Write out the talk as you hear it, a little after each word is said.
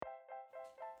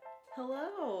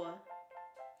Hello,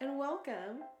 and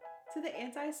welcome to the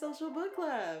Antisocial Book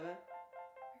Club.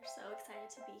 We're so excited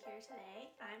to be here today.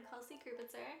 I'm Kelsey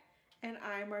Krupitzer. And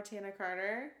I'm Martina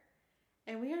Carter.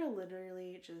 And we are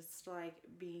literally just like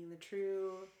being the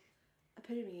true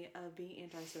epitome of being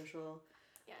antisocial.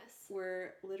 Yes.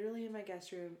 We're literally in my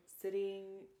guest room, sitting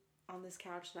on this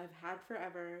couch that I've had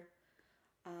forever.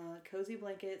 Cozy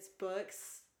blankets,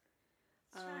 books.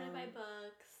 Surrounded by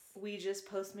books. We just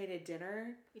Postmated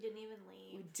dinner. We didn't even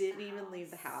leave. We didn't even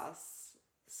leave the house.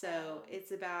 So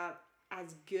it's about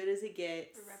as good as it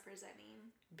gets. We're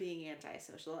representing being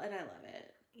antisocial, and I love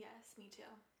it. Yes, me too.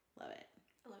 Love it.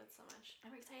 I love it so much.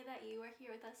 I'm excited that you are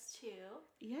here with us too.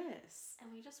 Yes. And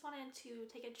we just wanted to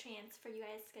take a chance for you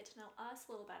guys to get to know us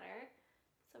a little better.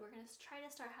 So we're going to try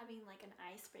to start having like an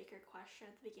icebreaker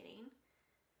question at the beginning,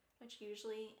 which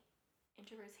usually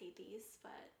introverts hate these,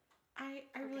 but I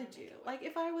really do. Like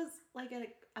if I was like at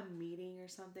a meeting or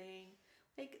something,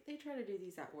 like they try to do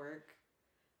these at work.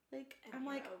 Like and I'm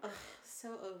like,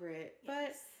 so over it.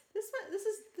 Yes. But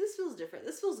this feels different.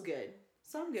 This feels good.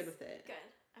 So I'm good with it.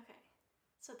 Good. Okay.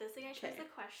 So this thing I chose a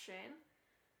question,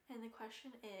 and the question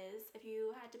is, if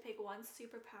you had to pick one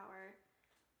superpower,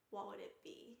 what would it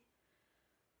be?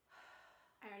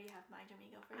 I already have mine. Do you want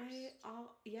me to go first?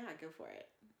 Go for it.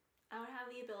 I would have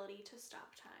the ability to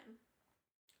stop time.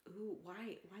 Ooh,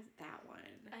 why that one?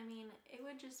 I mean, it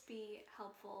would just be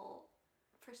helpful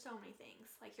for so many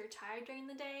things. Like you're tired during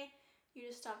the day, you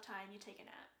just stop time, you take a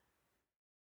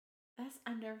nap.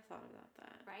 I never thought about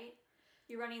that. Right?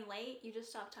 You're running late, you just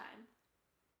stop time.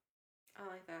 I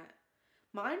like that.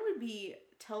 Mine would be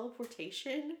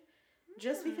teleportation,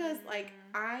 just because like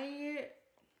I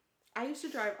used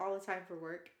to drive all the time for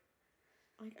work.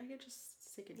 Like I get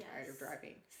just sick and tired of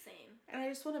driving. Same. And I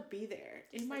just want to be there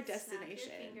just in my destination.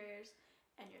 Snap your fingers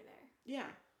and you're there. Yeah.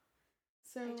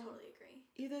 So I totally agree.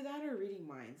 Either that or reading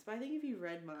minds. But I think if you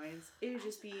read minds, it would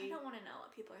just be I don't want to know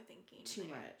what people are thinking. Too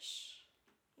much.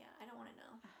 Yeah, I don't want to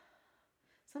know.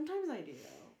 Sometimes I do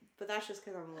though. But that's just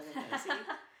because I'm a little nosy.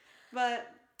 But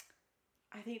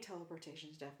I think teleportation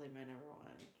is definitely my number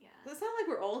one. Yeah. It's not like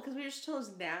we're old because we just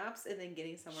chose naps and then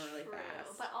getting somewhere really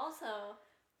fast. But also,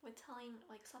 with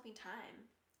stopping time,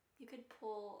 you could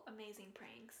pull amazing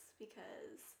pranks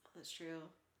because... That's true.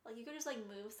 Like, you could just,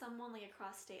 move someone,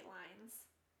 across state lines,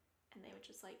 and they would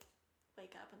just,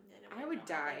 wake up and they don't I would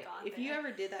die. If you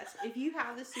ever did that, if you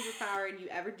have this superpower and you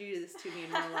ever do this to me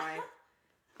in real life,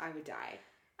 I would die.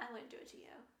 I wouldn't do it to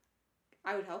you.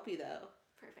 I would help you, though.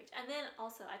 Perfect. And then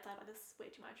also, I thought about this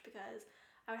way too much because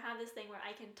I would have this thing where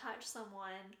I can touch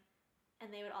someone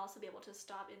and they would also be able to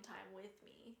stop in time with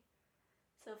me.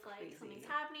 So if something's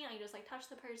happening, I can just touch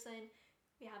the person,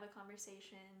 we have a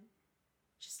conversation,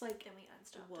 just then we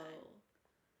unstop time.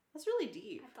 That's really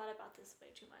deep. I thought about this way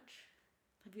too much.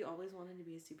 Have you always wanted to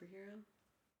be a superhero?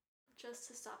 Just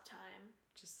to stop time.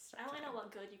 I don't really know what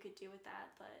good you could do with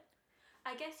that, but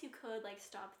I guess you could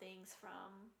stop things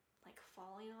from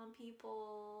falling on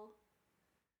people.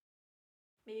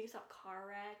 Maybe you can stop car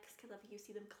wrecks because if you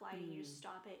see them colliding, you just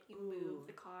stop it. You move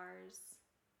the cars.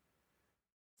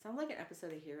 Sounds like an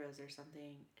episode of Heroes or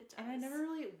something. It does. And I never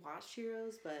really watched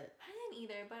Heroes, but... I didn't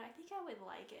either, but I think I would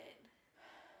like it.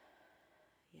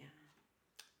 Yeah.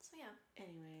 So yeah.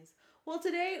 Anyways. Well,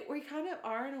 today we kind of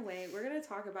are in a way. We're going to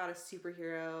talk about a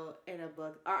superhero in a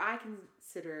book. Or I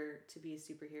consider to be a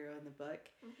superhero in the book.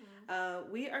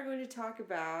 Mm-hmm. We are going to talk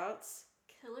about...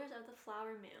 Killers of the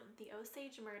Flower Moon, The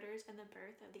Osage Murders and the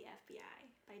Birth of the FBI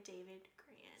by David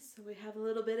Grann. So we have a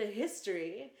little bit of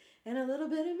history and a little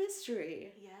bit of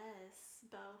mystery. Yes,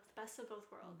 both. Best of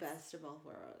both worlds. Best of both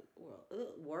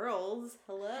worlds.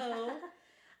 Hello.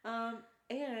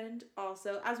 And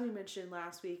also, as we mentioned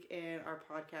last week in our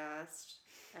podcast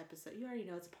episode, you already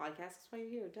know it's a podcast. That's why you're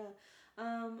here.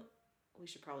 Duh. We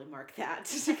should probably mark that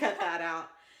to cut that out.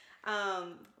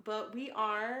 But we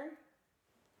are...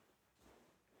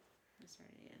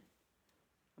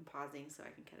 I'm pausing so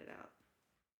I can cut it out.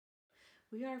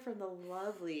 We are from the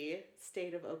lovely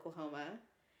state of Oklahoma.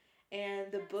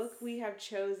 And the book we have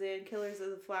chosen, Killers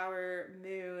of the Flower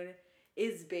Moon,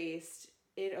 is based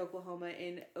in Oklahoma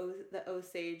in the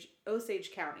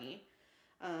Osage County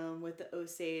with the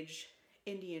Osage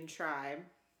Indian tribe.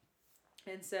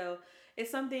 And so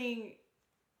it's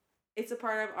a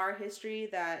part of our history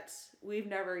that we've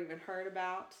never even heard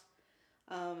about.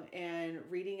 And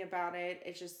reading about it,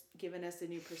 it's just given us a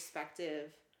new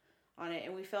perspective on it.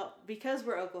 And we felt, because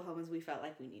we're Oklahomans, we felt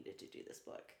like we needed to do this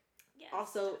book. Yes,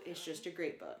 also, definitely. It's just a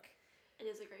great book. It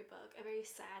is a great book. A very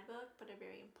sad book, but a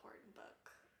very important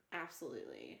book.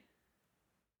 Absolutely.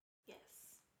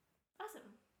 Yes.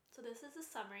 Awesome. So this is a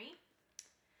summary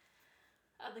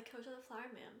of the Killers of the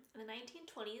Flower Moon. In the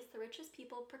 1920s, the richest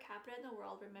people per capita in the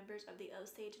world were members of the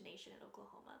Osage Nation in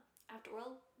Oklahoma. After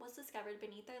oil was discovered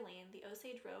beneath their land, the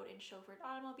Osage rode in chauffeured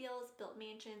automobiles, built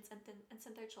mansions, and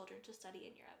sent their children to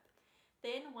study in Europe.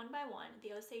 Then, one by one,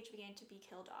 the Osage began to be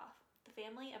killed off. The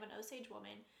family of an Osage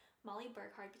woman, Molly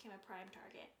Burkhart, became a prime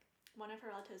target. One of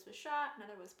her relatives was shot,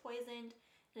 another was poisoned,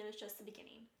 and it was just the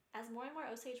beginning. As more and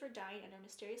more Osage were dying under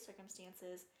mysterious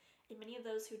circumstances, and many of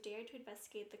those who dared to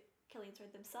investigate the killings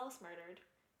were themselves murdered.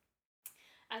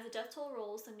 As the death toll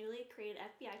rose, the newly created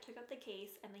FBI took up the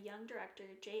case, and the young director,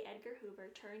 J. Edgar Hoover,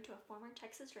 turned to a former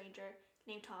Texas Ranger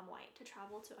named Tom White to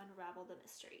travel to unravel the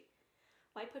mystery.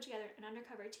 White put together an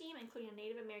undercover team, including a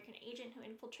Native American agent who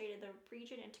infiltrated the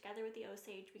region and together with the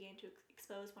Osage began to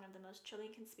expose one of the most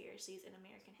chilling conspiracies in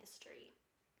American history.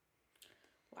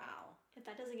 Wow. If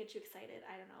that doesn't get you excited,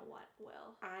 I don't know what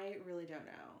will. I really don't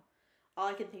know. All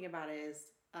I can think about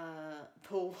is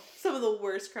some of the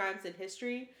worst crimes in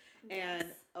history, yes. And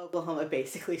Oklahoma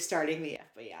basically starting the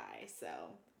FBI. So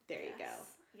there you go.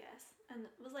 Yes, and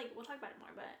it was like, we'll talk about it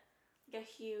more, but like a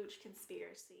huge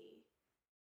conspiracy.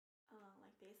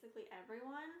 Like basically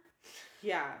everyone.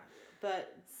 Yeah,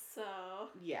 but so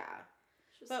yeah,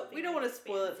 but we don't want to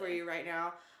spoil it for you right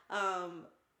now.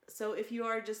 So if you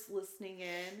are just listening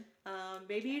in,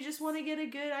 maybe you just want to get a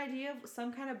good idea of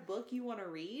some kind of book you want to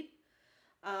read.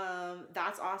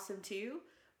 That's awesome too.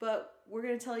 But we're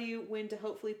going to tell you when to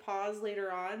hopefully pause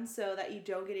later on so that you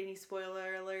don't get any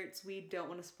spoiler alerts. We don't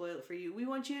want to spoil it for you. We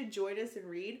want you to join us and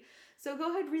read. So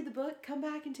go ahead, read the book, come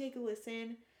back and take a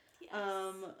listen. Yes.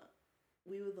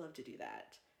 We would love to do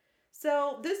that.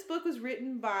 So this book was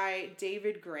written by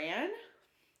David Grann.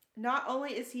 Not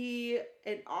only is he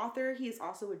an author, he is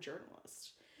also a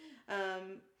journalist.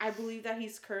 I believe that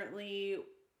he's currently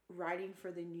writing for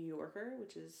The New Yorker,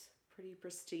 which is pretty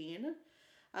pristine.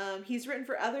 He's written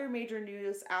for other major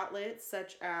news outlets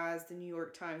such as the New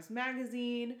York Times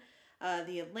Magazine,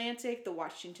 The Atlantic, The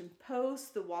Washington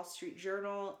Post, The Wall Street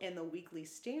Journal, and The Weekly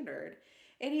Standard.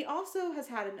 And he also has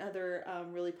had another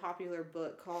really popular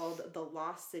book called The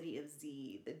Lost City of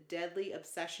Z, The Deadly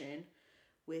Obsession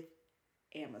with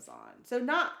Amazon. So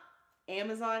not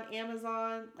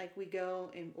Amazon, like we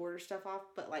go and order stuff off,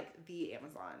 but like the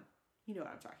Amazon. You know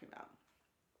what I'm talking about.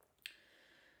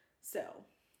 So,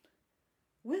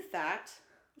 with that,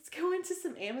 let's go into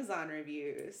some Amazon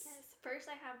reviews. Yes, first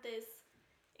I have this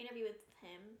interview with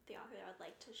him, the author that I would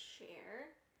like to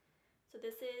share. So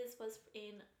this was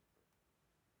in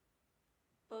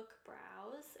Book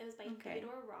Browse. It was by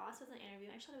Theodore Ross. It was an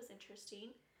interview. I thought it was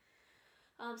interesting.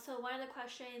 So one of the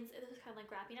questions, it was kind of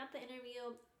like wrapping up the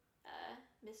interview.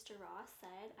 Mr. Ross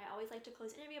said, "I always like to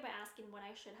close the interview by asking what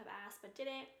I should have asked but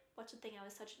didn't. What's the thing I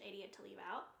was such an idiot to leave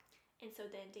out?" And so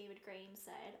then David Graham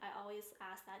said, "I always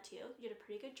ask that too. You did a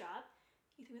pretty good job.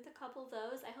 You threw with a couple of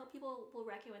those. I hope people will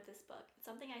reckon with this book. It's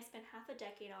something I spent half a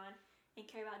decade on and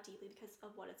care about deeply because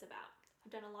of what it's about.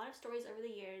 I've done a lot of stories over the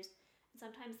years, and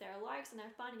sometimes there are larks and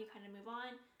they're fun and you kind of move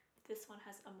on. But this one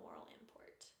has a moral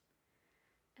import."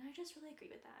 And I just really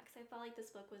agree with that because I felt like this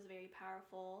book was very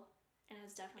powerful and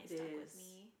has definitely stuck with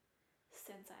me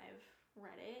since I've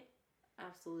read it.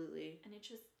 Absolutely. And it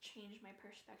just changed my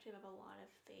perspective of a lot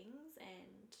of things,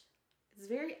 and it's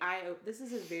this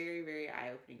is a very, very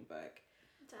eye-opening book.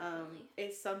 Definitely.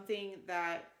 It's something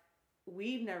that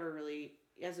we've never really,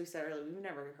 as we said earlier, we've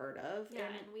never heard of. Yeah,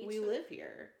 and we live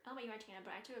here. I don't know about you, Martina,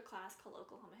 but I took a class called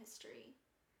Oklahoma History.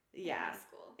 Yeah. In high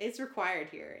school. It's required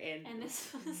here. And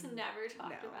this was never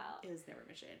talked about. It was never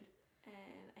mentioned.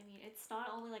 And I mean, it's not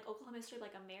only like Oklahoma history,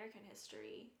 like American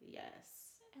history. Yes.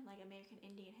 And like American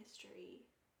Indian history.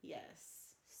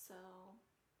 Yes. So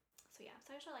yeah.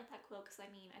 So I just like that quote because I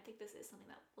mean, I think this is something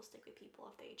that will stick with people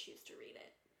if they choose to read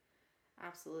it.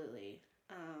 Absolutely.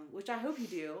 Which I hope you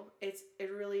do. It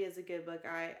really is a good book.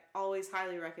 I always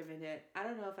highly recommend it. I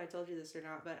don't know if I told you this or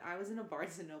not, but I was in a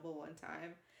Barnes & Noble one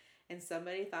time. And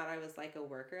somebody thought I was like a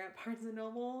worker at Barnes &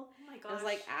 Noble. Oh my gosh. It was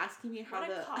like asking me how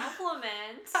what a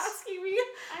compliment. asking me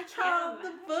how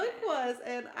the book was.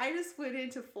 And I just went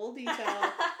into full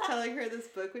detail telling her this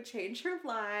book would change her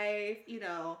life. You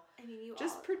know, I mean,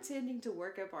 pretending to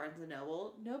work at Barnes &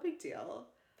 Noble. No big deal.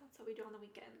 That's what we do on the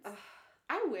weekends.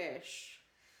 I wish.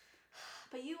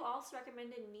 But you also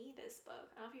recommended me this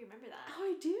book. I don't know if you remember that. Oh,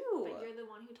 I do. But you're the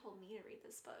one who told me to read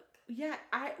this book. Yeah,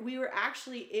 we were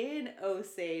actually in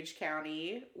Osage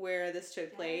County where this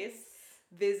took place,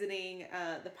 visiting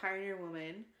the Pioneer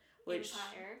Woman, which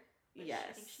Empire. Which yes,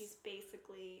 I think she's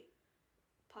basically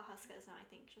Pawhuska is now, I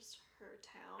think, just her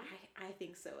town. I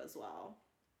think so as well.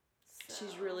 So.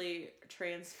 She's really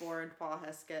transformed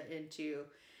Pawhuska into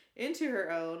into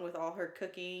her own with all her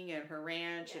cooking and her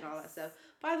ranch and all that stuff.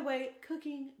 By the way,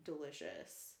 cooking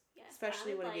delicious. Yes,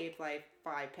 especially when it gained like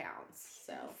 5 pounds.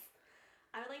 So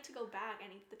I would like to go back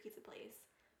and eat the pizza place,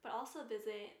 but also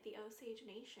visit the Osage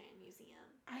Nation Museum.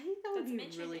 I think that would be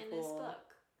really cool. In this book.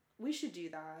 We should do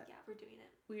that. Yeah, we're doing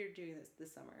it. We are doing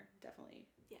this summer, definitely.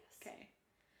 Yes. Okay.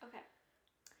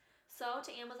 So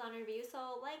to Amazon review.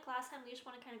 So like last time, we just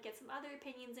want to kind of get some other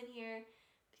opinions in here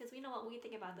because we know what we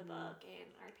think about the book, and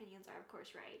our opinions are of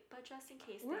course right. But just in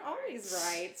case we're always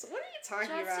right. So what are you talking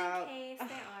Just about? in case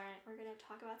they aren't, we're gonna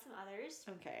talk about some others.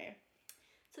 Okay.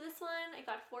 So this one, I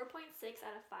got 4.6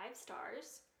 out of 5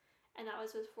 stars, and that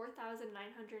was with 4,927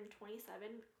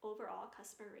 overall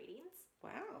customer ratings.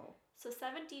 Wow. So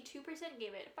 72%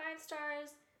 gave it 5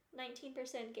 stars,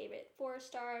 19% gave it 4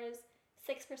 stars,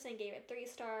 6% gave it 3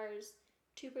 stars,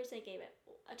 2% gave it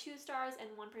 2 stars, and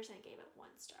 1% gave it 1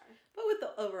 star. But with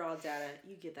the overall data,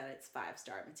 you get that it's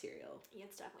 5-star material. Yeah,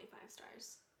 it's definitely 5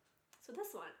 stars. So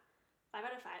this one, 5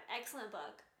 out of 5. Excellent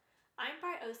book. I'm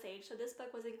part Osage, so this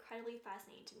book was incredibly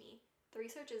fascinating to me. The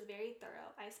research is very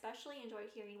thorough. I especially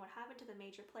enjoyed hearing what happened to the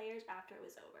major players after it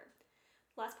was over.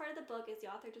 The last part of the book is the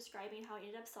author describing how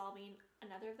he ended up solving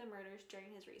another of the murders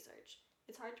during his research.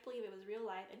 It's hard to believe it was real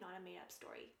life and not a made-up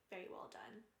story. Very well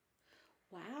done.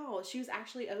 Wow, she was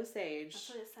actually Osage.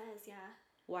 That's what it says, yeah.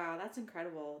 Wow, that's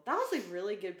incredible. That was a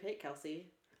really good pick,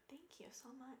 Kelsey. Thank you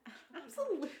so much. Oh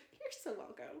absolutely. You're so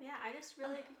welcome. Yeah, I just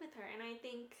really agree with her, and I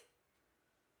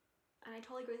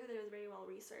totally agree with her that it was very well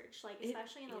researched. Like,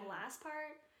 especially in the last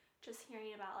part, just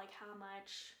hearing about, like, how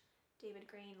much David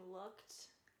Grain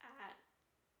looked at,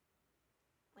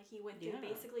 like, he went through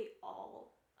basically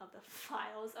all of the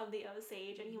files of the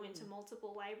Osage, and he went to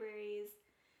multiple libraries,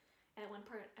 and at one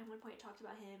point it talked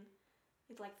about him,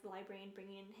 with, like, the librarian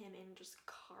bringing him in just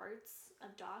carts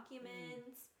of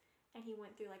documents, and he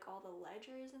went through, like, all the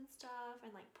ledgers and stuff,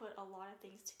 and, like, put a lot of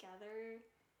things together.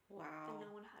 Wow. That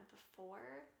no one had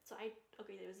before. So I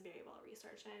agree that it was very well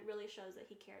researched, and it really shows that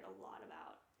he cared a lot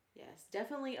about. Yes,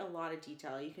 definitely a lot of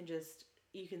detail. You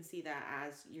can see that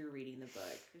as you're reading the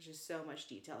book. There's just so much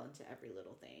detail into every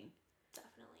little thing.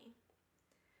 Definitely.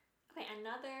 Okay,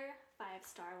 another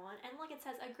 5-star one. And look, it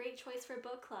says a great choice for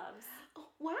book clubs.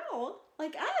 Oh, wow,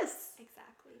 like us.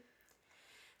 Exactly.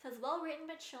 It says, well-written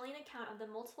but chilling account of the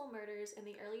multiple murders in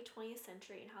the early 20th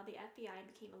century and how the FBI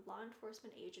became a law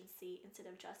enforcement agency instead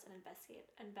of just an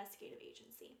investigative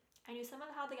agency. I knew some of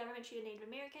how the government treated Native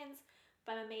Americans,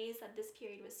 but I'm amazed that this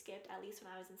period was skipped, at least when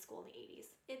I was in school in the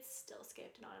 80s. It's still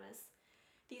skipped, Anonymous.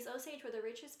 These Osage were the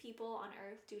richest people on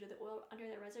Earth due to the oil under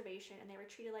their reservation, and they were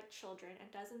treated like children, and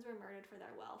dozens were murdered for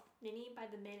their wealth, many by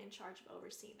the men in charge of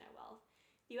overseeing their wealth.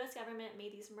 The U.S. government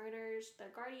made these murderers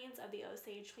their guardians of the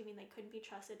Osage, claiming they couldn't be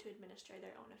trusted to administer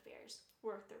their own affairs.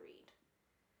 Worth the read.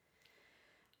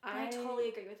 I totally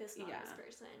agree with this anonymous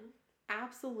person.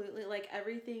 Absolutely. Like,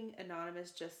 everything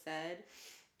Anonymous just said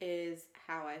is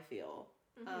how I feel.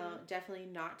 Definitely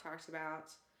not talked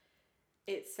about.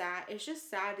 It's sad. It's just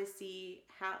sad to see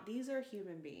how these are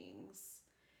human beings.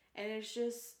 And it's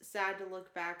just sad to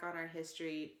look back on our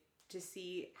history to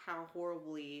see how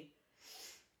horribly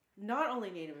not only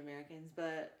Native Americans,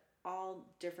 but all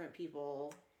different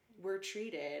people were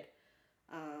treated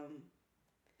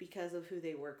because of who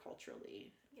they were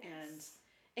culturally. Yes.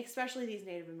 And especially these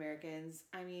Native Americans.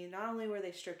 I mean, not only were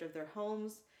they stripped of their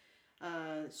homes,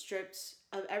 stripped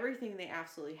of everything they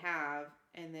absolutely have,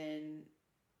 and then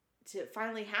to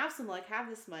finally have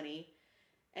this money,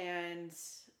 and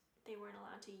they weren't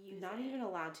allowed to use it. Not even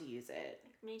allowed to use it.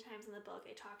 Like, many times in the book,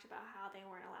 they talked about how they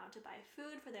weren't allowed to buy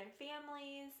food for their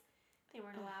families. They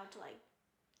weren't allowed to, like,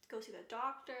 go see the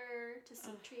doctor to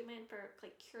seek treatment for,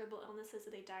 like, curable illnesses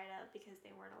that they died of because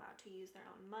they weren't allowed to use their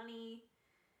own money.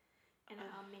 And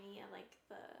how many of, like,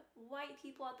 the white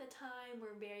people at the time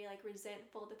were very, like,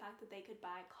 resentful of the fact that they could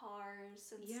buy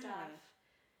cars and stuff.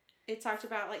 It talked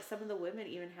about, like, some of the women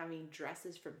even having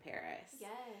dresses from Paris.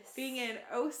 Yes. Being in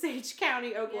Osage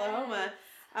County, Oklahoma.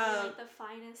 Yes. Like, the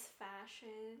finest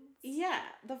fashions. Yeah,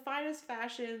 the finest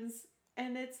fashions.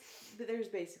 And there's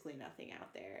basically nothing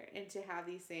out there. And to have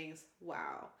these things,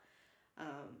 wow.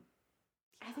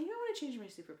 I think I want to change my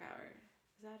superpower.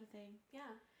 Is that a thing? Yeah.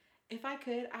 If I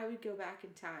could, I would go back in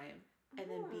time and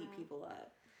then beat people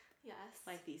up. Yes.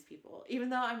 Like these people. Even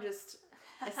though I'm just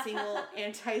a single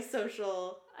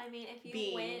antisocial I mean, if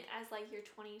you went as, like, your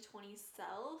 2020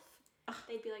 self,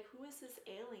 they'd be like, who is this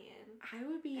alien? I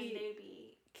would be, and they'd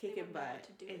be kicking butt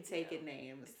and taking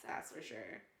names. Exactly. That's for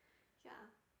sure. Yeah,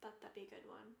 that'd be a good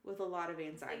one. With a lot of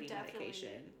anxiety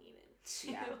medication.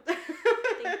 Yeah.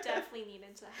 They definitely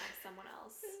needed to have someone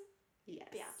else. Yes.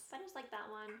 But yeah, I just like that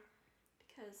one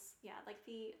Because, yeah, like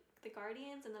the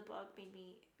Guardians in the book made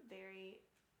me very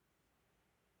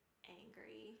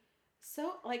angry.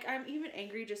 So, like, I'm even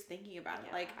angry just thinking about it.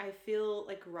 Yeah. Like, I feel,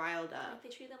 like, riled up. Like, they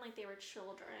treat them like they were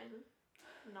children,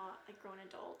 not like grown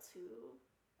adults who,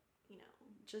 you know.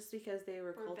 Just because they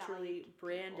were culturally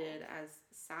branded as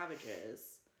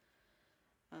savages.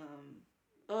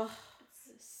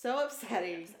 So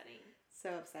upsetting.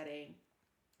 So upsetting.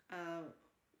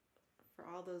 For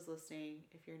all those listening,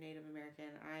 if you're Native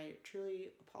American, I truly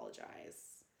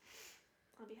apologize.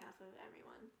 On behalf of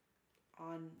everyone.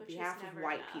 On behalf of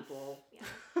white people. Yeah,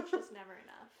 which is never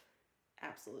enough.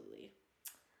 Absolutely.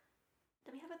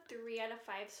 Then we have a 3 out of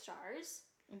 5 stars.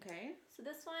 Okay. So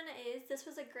this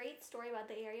was a great story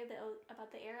about the era of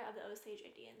the Osage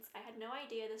Indians. I had no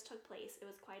idea this took place. It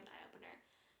was quite an eye-opener.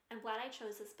 I'm glad I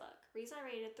chose this book. Reason I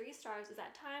rated it 3 stars is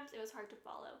at times it was hard to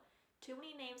follow. Too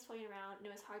many names floating around, and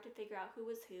it was hard to figure out who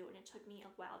was who, and it took me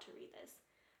a while to read this.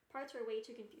 Parts were way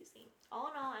too confusing.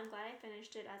 All in all, I'm glad I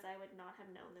finished it, as I would not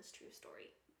have known this true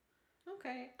story.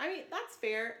 Okay. I mean, that's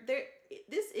fair.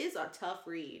 This is a tough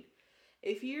read.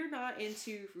 If you're not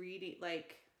into reading,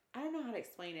 like, I don't know how to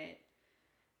explain it.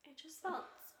 It just felt,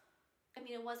 I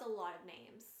mean, it was a lot of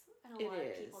names. And a lot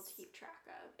of people to keep track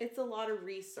of. It's a lot of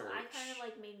research. So I kind of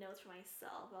like made notes for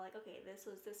myself. Like, okay, this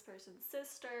was this person's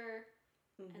sister,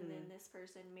 and then this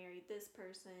person married this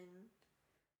person.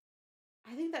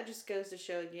 I think that just goes to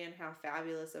show again how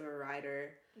fabulous of a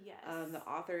writer the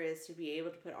author is to be able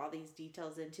to put all these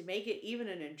details in to make it even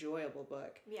an enjoyable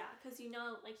book. Yeah, because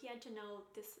like he had to know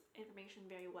this information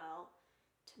very well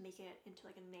to make it into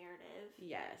like a narrative.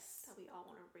 Yes. That we all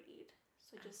want to read.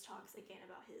 So it just talks again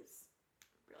about his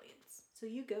brilliance. So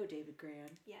you go, David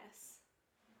Grann. Yes.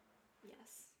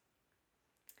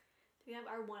 We have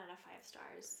our 1 out of 5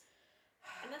 stars.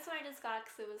 And this one I just got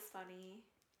because it was funny.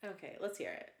 Okay, let's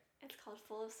hear it. It's called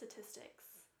Full of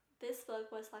Statistics. This book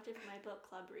was selected for my book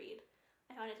club read.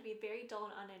 I found it to be very dull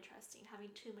and uninteresting, having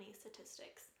too many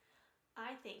statistics.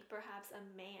 I think perhaps a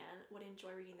man would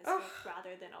enjoy reading this book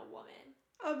rather than a woman.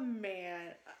 A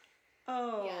man.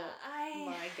 Oh, yeah,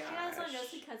 my gosh. I also know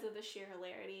it's because of the sheer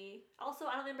hilarity. Also,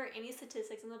 I don't remember any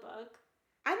statistics in the book.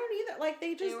 I don't either. Like,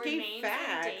 they just gave names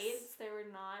facts. And dates. There were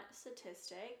not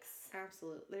statistics.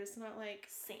 Absolutely. There's not like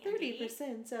Sandy.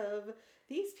 30% of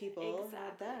these people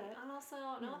had that. And also,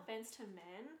 no offense to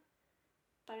men,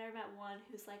 but I met one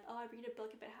who's like, oh, I'd read a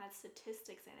book if it had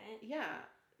statistics in it. Yeah.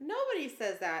 Nobody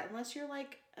says that unless you're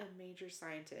like a major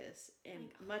scientist,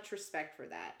 and much respect for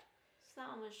that. So that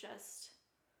one was just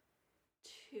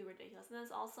too ridiculous. And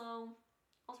that's also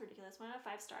ridiculous. 1 out of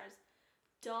 5 stars.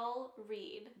 Dull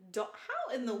read.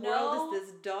 How in the world is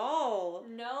this dull?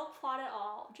 No plot at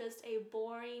all. Just a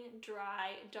boring,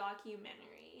 dry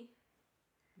documentary.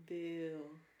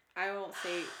 Boo. I won't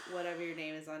say whatever your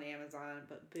name is on Amazon,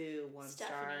 but boo, 1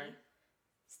 star.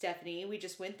 Stephanie, we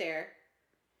just went there.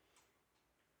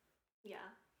 Yeah.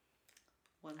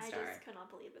 1 star. I just could not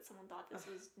believe that someone thought this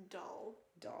was dull.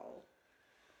 Dull.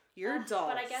 You're dull,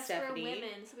 but I guess Stephanie. we're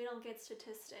women, so we don't get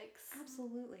statistics.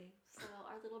 Absolutely. So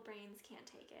our little brains can't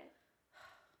take it.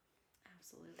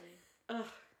 Absolutely. Ugh.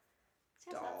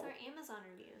 So yes, that's our Amazon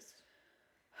reviews.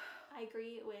 I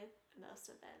agree with most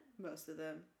of them. Most of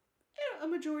them. A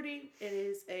majority, it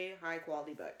is a high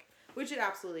quality book, which it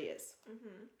absolutely is.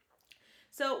 Mm-hmm.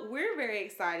 So we're very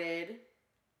excited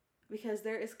because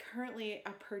there is currently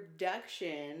a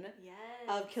production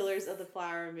of Killers of the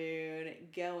Flower Moon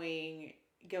going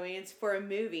in for a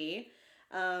movie.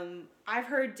 I've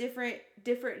heard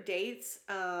different dates.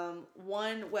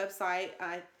 One website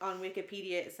on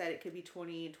Wikipedia it said it could be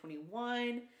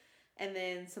 2021, and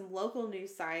then some local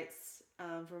news sites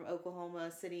from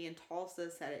Oklahoma City and Tulsa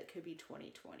said it could be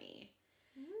 2020.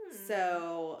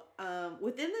 So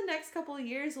within the next couple of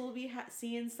years, we'll be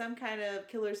seeing some kind of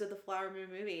Killers of the Flower Moon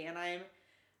movie, and I'm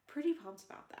pretty pumped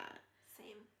about that.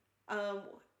 Same.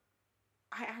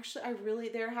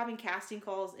 They're having casting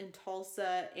calls in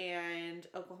Tulsa and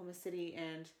Oklahoma City,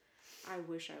 and I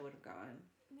wish I would have gone.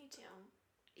 Me too.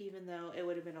 Even though it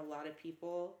would have been a lot of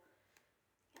people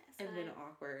and been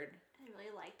awkward. I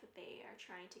really like that they are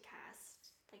trying to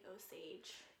cast, like,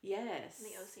 Osage. Yes. And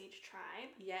the Osage tribe.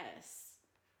 Yes.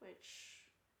 Which...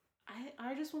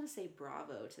 I just want to say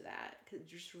bravo to that, because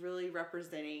just really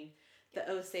representing the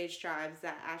Osage tribes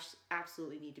that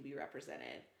absolutely need to be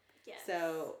represented. Yes.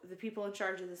 So the people in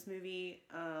charge of this movie,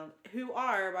 who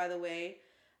are, by the way,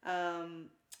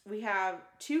 we have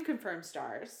 2 confirmed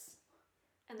stars.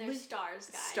 And they're stars,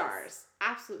 guys. Stars.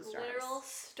 Absolute stars. Literal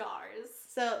stars.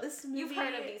 So this movie... You've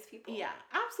heard of these people. Yeah,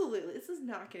 absolutely. This is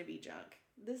not going to be junk.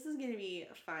 This is going to be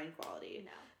fine quality.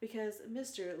 No. Because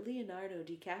Mr. Leonardo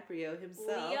DiCaprio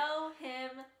himself. Leo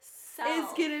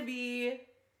himself. Is going to be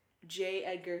J.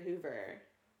 Edgar Hoover.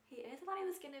 He is? I thought he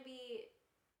was going to be...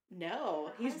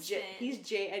 No. He's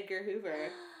J. Edgar Hoover.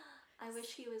 I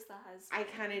wish he was the husband. I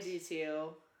kind of do too.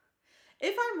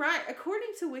 If I'm right, according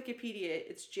to Wikipedia,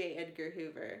 it's J. Edgar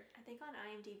Hoover. I think on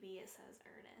IMDb it says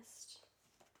Ernest.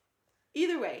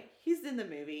 Either way, he's in the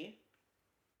movie.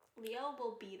 Leo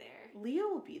will be there. Leo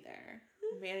will be there.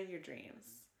 Man of your dreams.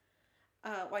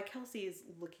 Why Kelsey is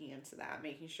looking into that,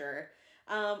 making sure.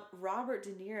 Robert De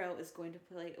Niro is going to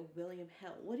play William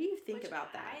Hill. What do you think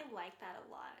about that? I like that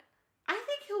a lot. I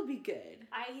think he'll be good.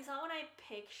 He's not what I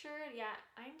pictured. Yeah,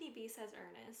 IMDb says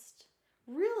Ernest.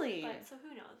 Really? But so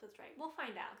who knows? That's right. We'll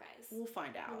find out, guys. We'll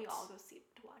find out. When we all go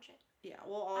to watch it. Yeah,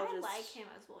 we'll all I like him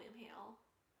as William Hale.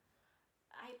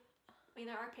 I mean,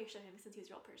 there are pictures of him since he was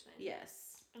a real person. Yes.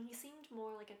 And he seemed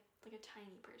more like a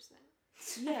tiny person.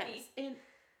 Yes, and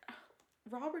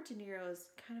Robert De Niro is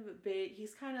kind of a big.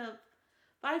 He's kind of,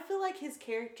 but I feel like his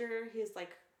character, his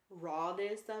like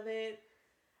rawness of it.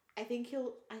 I think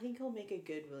he'll make a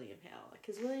good William Hale.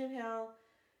 Because William Hale,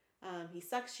 he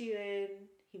sucks you in.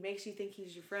 He makes you think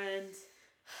he's your friend,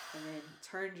 and then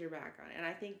turns your back on it. And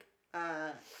I think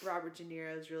Robert De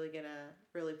Niro is really gonna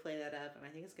play that up, and I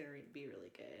think it's gonna be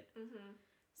really good. Mm-hmm.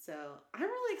 So I'm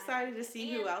really excited to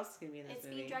see who else is gonna be in this movie.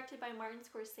 It's being directed by Martin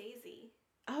Scorsese.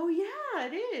 Oh yeah,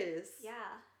 it is. Yeah.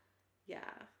 Yeah.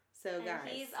 So and guys,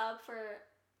 he's up for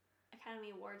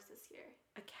Academy Awards this year.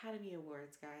 Academy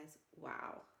Awards, guys.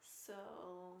 Wow. So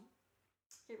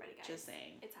you're ready, guys. Just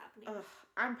saying. It's happening. Ugh,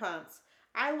 I'm pumped.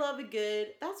 I love a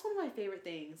good. That's one of my favorite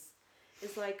things.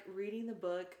 Is like reading the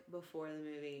book before the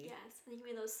movie. Yes, and you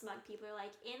can be those smug people who are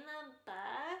like, in the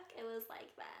book, it was like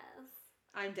this.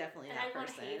 I'm definitely and that everyone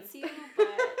person. hates you,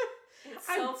 but it's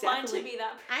so fun to be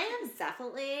that person. I am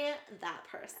definitely that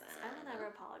person. Yes, I will never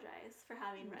apologize for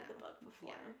having read the book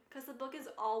before. Because the book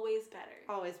is always better.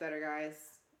 Always better,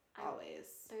 guys.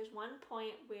 Always. There's one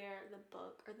point where the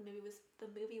movie was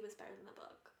better than the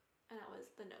book, and that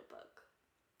was The Notebook.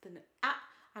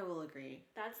 I will agree.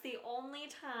 That's the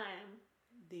only time.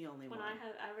 The only when one. I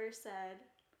have ever said,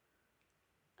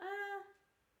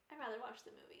 I'd rather watch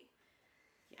the movie.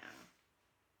 Yeah.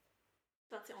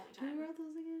 That's the only time. Who wrote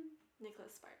those again?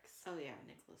 Nicholas Sparks. Oh yeah,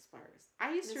 Nicholas Sparks.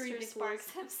 I used to read Mr.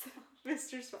 Sparks himself.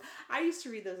 Mr. Sparks. I used to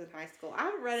read those in high school.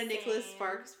 I haven't read a Nicholas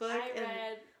Sparks book in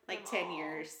like 10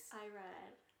 years. I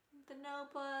read The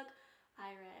Notebook.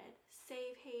 I read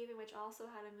Safe Haven, which also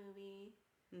had a movie.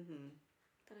 Mm-hmm.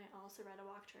 Then I also read A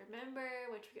Walk to Remember,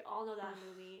 which we all know that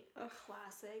movie.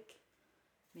 Classic.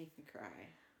 Make me cry.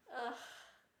 Ugh.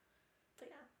 But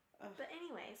yeah. But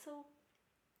anyway, so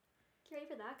get ready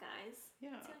for that, guys.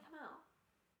 Yeah. It's gonna come out.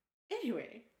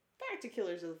 Anyway, back to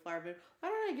Killers of the Flower Moon. Why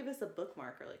don't I give us a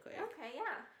bookmark really quick? Okay,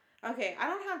 yeah. Okay, I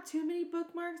don't have too many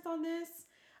bookmarks on this,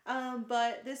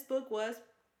 but this book was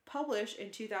published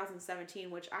in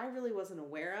 2017, which I really wasn't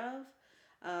aware of.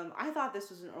 I thought this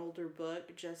was an older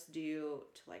book just due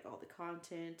to like all the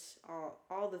content,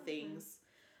 all the things.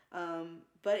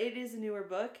 But it is a newer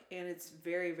book and it's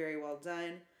very, very well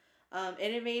done. And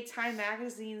it made Time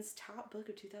Magazine's top book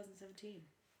of 2017.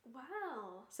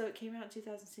 Wow. So it came out in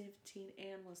 2017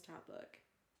 and was top book.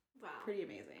 Wow. Pretty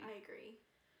amazing. I agree.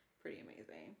 Pretty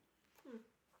amazing.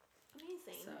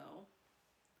 Amazing. So.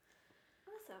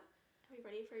 Awesome. Are we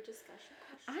ready for a discussion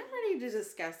question? I'm ready to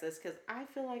discuss this because I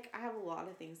feel like I have a lot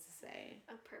of things to say.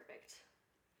 Oh, perfect.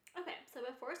 Okay, so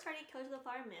before starting Killers of the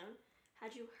Flower Moon,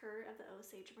 had you heard of the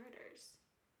Osage murders?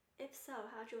 If so,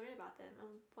 how did you learn about them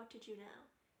and what did you know?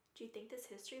 Do you think this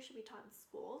history should be taught in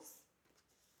schools?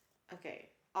 Okay,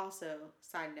 also,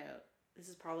 side note, this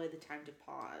is probably the time to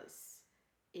pause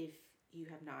if you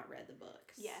have not read the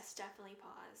books. Yes, definitely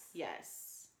pause.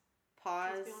 Yes.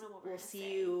 Pause. We'll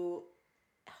see you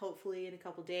hopefully in a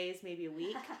couple days, maybe a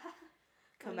week.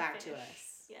 Come back to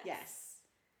us. Yes.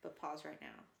 But pause right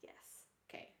now. Yes.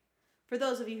 Okay. For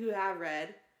those of you who have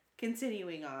read,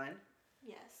 continuing on.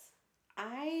 Yes.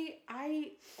 I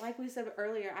like we said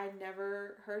earlier, I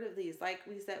never heard of these. Like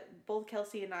we said, both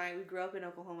Kelsey and I, we grew up in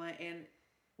Oklahoma and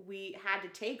we had to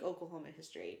take Oklahoma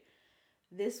history.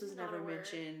 This was never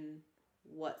mentioned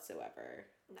whatsoever.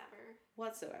 Never.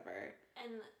 Whatsoever.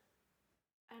 And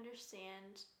I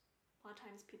understand a lot of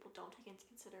times people don't take into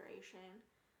consideration,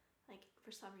 like, for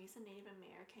some reason, Native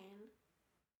American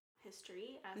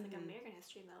history as, like, American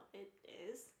history, though it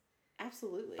is.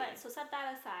 Absolutely. But, so set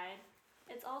that aside,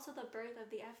 it's also the birth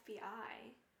of the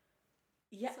FBI.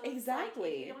 Yeah, so exactly.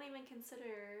 Like, if you don't even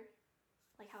consider,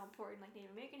 like, how important, like,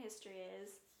 Native American history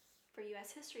is, for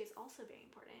U.S. history is also very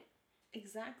important.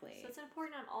 Exactly. So it's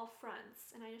important on all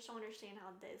fronts, and I just don't understand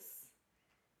how this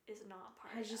is not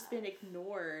part has just been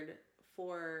ignored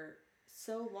for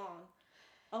so long.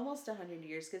 Almost 100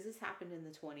 years, because this happened in the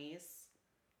 20s,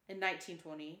 in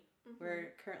 1920. Mm-hmm.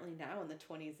 We're currently now in the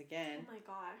 20s again. Oh my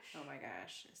gosh. Oh my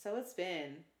gosh. So it's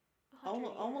been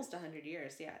almost 100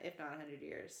 years, yeah, if not 100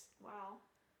 years. Wow.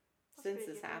 Since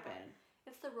this happened.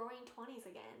 It's the roaring 20s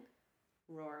again.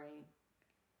 Roaring.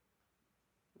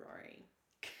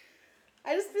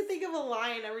 I just think of a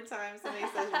lion every time somebody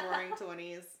says roaring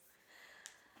 20s.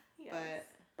 Yes.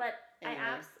 But anyway.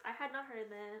 I had not heard of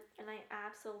that, and I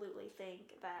absolutely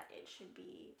think that it should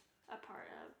be a part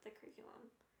of the curriculum,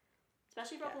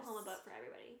 especially for Oklahoma, but for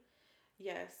everybody.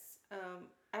 Yes, and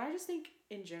I just think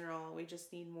in general we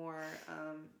just need more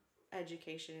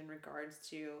education in regards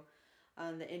to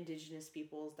the indigenous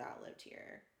peoples that lived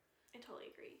here. I totally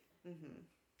agree. Mm-hmm.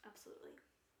 Absolutely.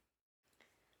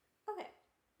 Okay,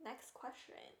 next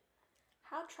question.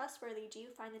 How trustworthy do you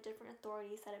find the different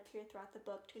authorities that appear throughout the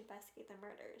book to investigate the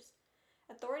murders?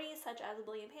 Authorities such as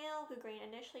William Hale, who Green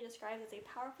initially described as a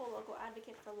powerful local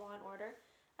advocate for law and order,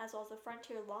 as well as the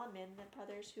frontier lawmen, the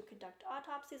brothers who conduct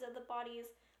autopsies of the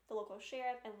bodies, the local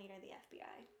sheriff, and later the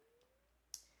FBI.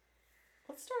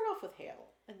 Let's start off with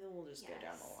Hale, and then we'll just go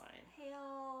down the line.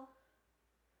 Hale.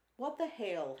 What the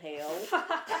Hale?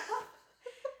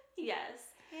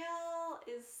 Yes, Hale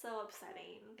is so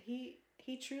upsetting.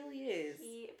 He truly is.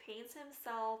 He paints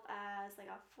himself as like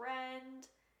a friend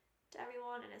to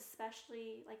everyone, and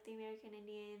especially like the American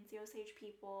Indians, the Osage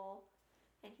people.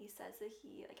 And he says that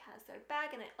he like has their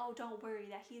back, and that don't worry,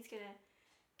 that he's gonna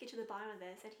get to the bottom of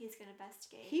this, and he's gonna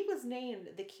investigate. He was named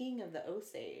the king of the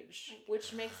Osage,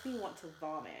 which makes me want to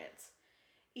vomit,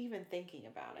 even thinking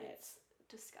about it.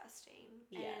 Disgusting.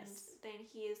 Yes. And then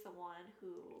he is the one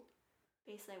who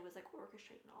basically was like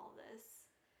orchestrating all of this.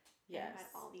 Yes. And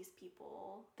had all these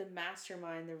people. The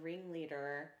mastermind, the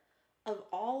ringleader of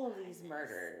all of these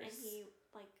murders. And he,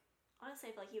 like, honestly,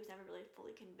 I feel like he was never really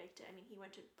fully convicted. I mean, he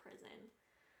went to prison.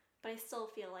 But I still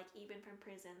feel like even from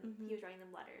prison, he was writing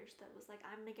them letters that was like,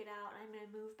 I'm going to get out and I'm going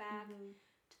to move back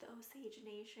to the Osage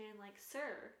Nation. Like,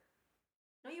 sir,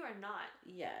 no, you are not.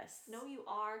 Yes. No, you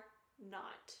are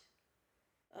not.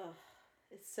 Ugh.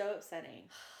 It's so upsetting.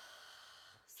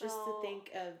 Just to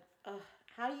think of...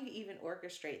 how do you even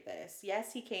orchestrate this?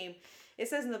 Yes, it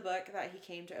says in the book that he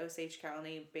came to Osage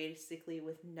County basically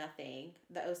with nothing,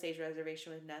 the Osage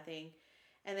Reservation with nothing,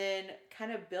 and then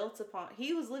kind of built upon,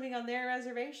 he was living on their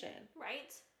reservation.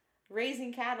 Right.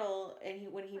 Raising cattle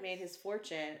when he made his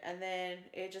fortune, and then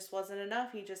it just wasn't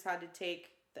enough. He just had to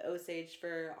take the Osage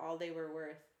for all they were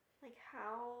worth. Like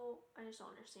how, I just don't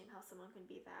understand how someone can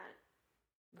be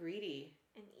that greedy.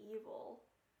 And evil.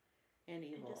 And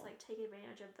just like take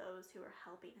advantage of those who are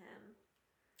helping him.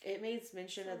 It makes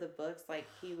mention of the books, like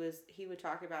he would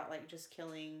talk about like just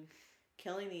killing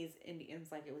these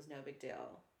Indians like it was no big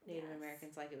deal. Native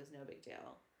Americans like it was no big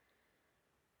deal.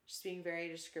 Just being very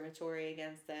discriminatory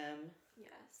against them.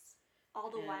 Yes. All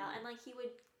the while, and like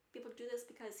people do this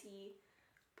because he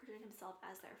presented himself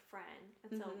as their friend,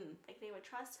 and so like they would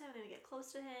trust him, they would get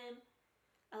close to him.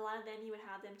 A lot of them, he would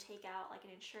have them take out like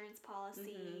an insurance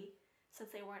policy.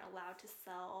 Since they weren't allowed to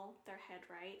sell their head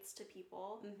rights to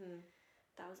people.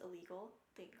 That was illegal,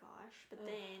 thank gosh. But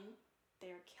then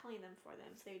they're killing them for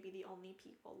them, so they would be the only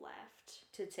people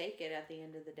left to take it at the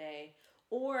end of the day.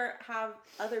 Or have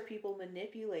other people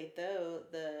manipulate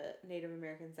the Native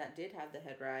Americans that did have the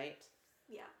head right.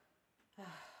 Yeah.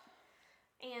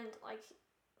 And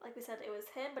like we said, it was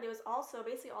him, but it was also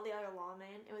basically all the other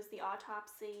lawmen. It was the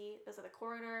autopsy, those are the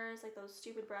coroners, like those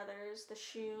stupid brothers, the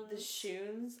Shoons. The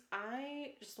Shoons,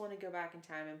 I just want to go back in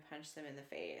time and punch them in the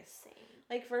face. Same.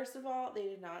 Like, first of all, they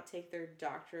did not take their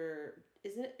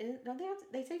don't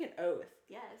they take an oath?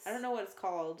 Yes. I don't know what it's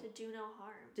called. To do no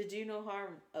harm. To do no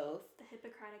harm oath. The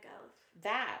Hippocratic Oath.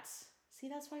 See,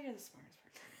 that's why you're the smartest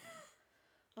person.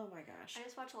 Oh my gosh. I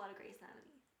just watch a lot of Grey's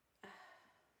Anatomy.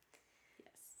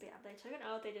 But yeah, they took an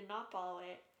oath, they did not follow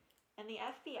it. And the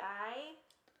FBI,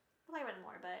 well, I read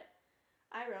more, but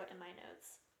I wrote in my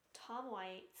notes, Tom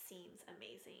White seems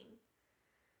amazing.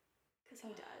 Because he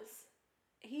does.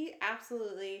 He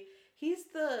absolutely, he's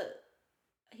the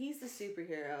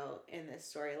superhero in this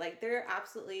story. Like,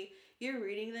 you're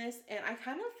reading this, and I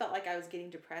kind of felt like I was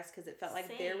getting depressed because it felt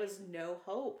like there was no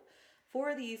hope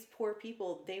for these poor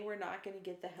people. They were not going to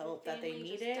get the help that they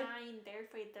needed. Just dying, they're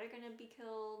afraid they're going to be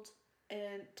killed.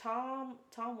 And Tom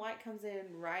White comes in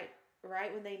right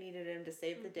when they needed him to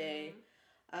save the day.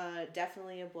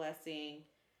 Definitely a blessing.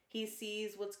 He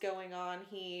sees what's going on.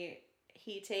 He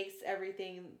takes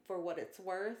everything for what it's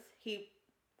worth. He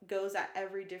goes at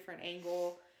every different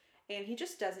angle and he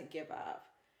just doesn't give up.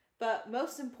 But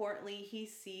most importantly, he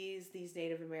sees these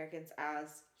Native Americans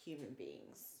as human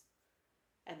beings.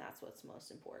 And that's what's most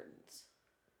important.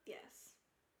 Yes.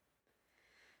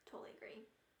 Totally agree.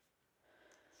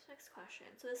 Next question.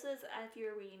 So this is, if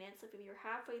you're reading it, so if you're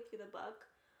halfway through the book,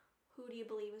 who do you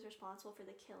believe is responsible for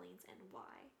the killings and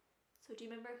why? So do you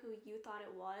remember who you thought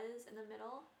it was in the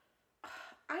middle?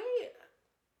 I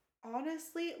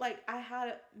honestly, I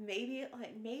had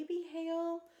maybe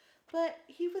Hale, but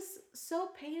he was so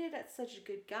painted as such a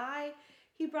good guy.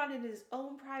 He brought in his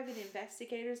own private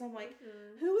investigators. I'm like,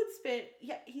 who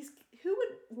would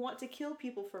want to kill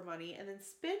people for money and then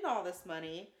spend all this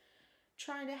money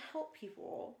trying to help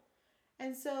people?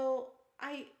 And so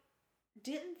I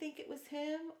didn't think it was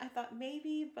him. I thought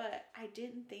maybe, but I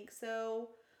didn't think so.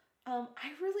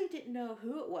 I really didn't know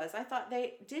who it was. I thought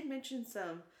they did mention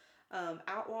some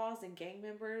outlaws and gang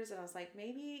members, and I was like,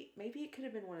 maybe it could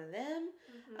have been one of them.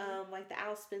 Like the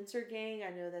Al Spencer gang,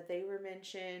 I know that they were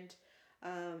mentioned,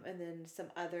 and then some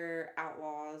other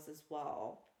outlaws as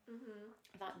well.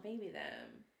 I thought maybe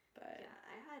them, but yeah,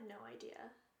 I had no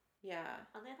idea. Yeah.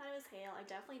 I thought it was Hale. I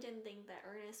definitely didn't think that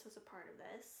Ernest was a part of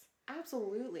this.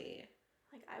 Absolutely.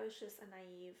 I was just a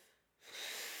naive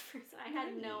person. I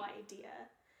had no idea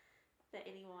that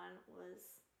anyone was.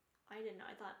 I didn't know.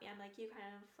 I thought, I'm like you, kind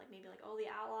of maybe the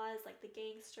outlaws, the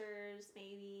gangsters,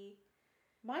 maybe.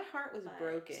 My heart was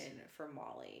broken for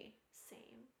Molly.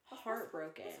 Same.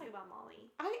 Heartbroken. Let's talk about Molly.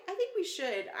 I think we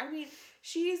should. I mean,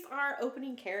 she's our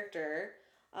opening character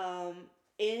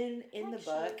in the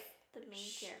book. The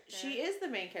main character. She is the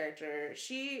main character.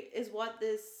 She is what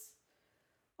this,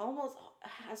 almost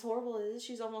as horrible as it is,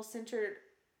 she's almost centered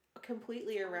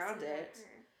completely around it.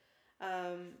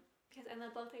 Because in the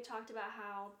book they talked about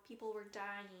how people were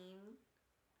dying.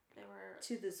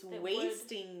 To this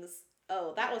wastings.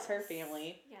 That was her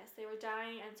family. Yes, they were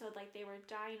dying, and so they were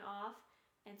dying off,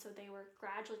 and so they were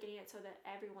gradually getting it so that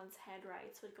everyone's head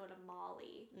rights would go to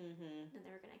Molly. And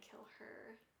they were gonna kill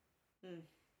her.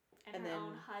 And her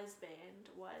own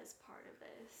husband was part of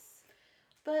this.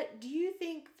 But do you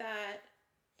think that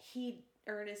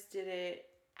Ernest did it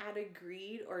out of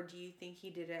greed, or do you think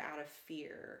he did it out of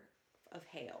fear of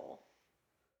Hale?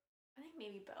 I think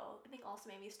maybe both. I think also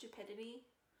maybe stupidity.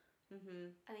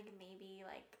 I think maybe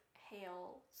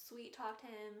Hale sweet talked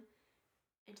him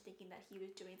into thinking that he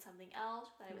was doing something else,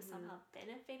 that it was somehow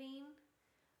benefiting.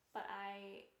 But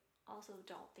I also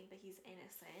don't think that he's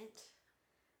innocent.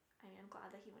 I mean, I'm glad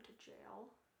that he went to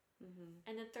jail.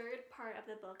 And the third part of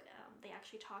the book, they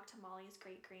actually talked to Molly's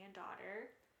great-granddaughter.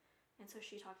 And so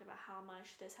she talked about how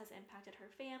much this has impacted her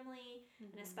family,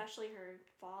 and especially her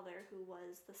father, who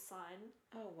was the son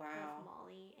of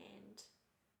Molly and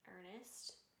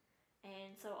Ernest.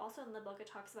 And so also in the book, it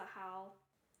talks about how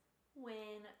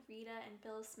when Rita and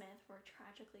Bill Smith were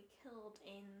tragically killed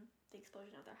in the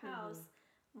explosion of their house,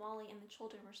 Molly and the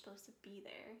children were supposed to be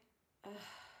there.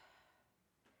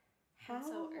 And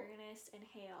so Ernest and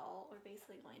Hale were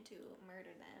basically going to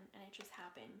murder them, and it just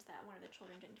happened that one of the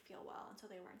children didn't feel well, and so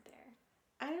they weren't there.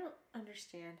 I don't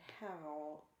understand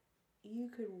how you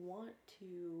could want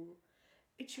to.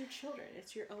 It's your children.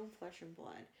 It's your own flesh and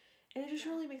blood. And it just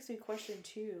really makes me question,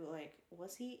 too,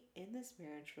 was he in this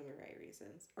marriage for the right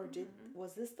reasons? Or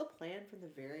was this the plan from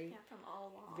the from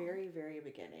all along. very, very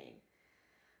beginning?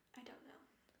 I don't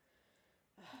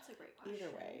know. That's a great question.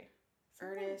 Either way.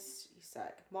 Ernest, you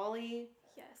suck. Molly,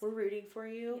 yes, we're rooting for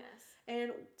you. Yes.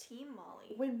 And Team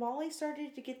Molly. When Molly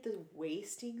started to get the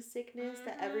wasting sickness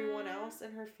that everyone else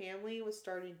in her family was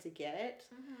starting to get,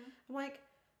 I'm like,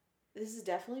 this is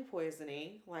definitely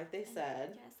poisoning, like they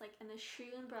said. Yes, and the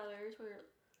Shun brothers were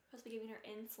supposed to be giving her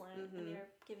insulin, and they were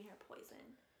giving her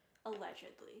poison,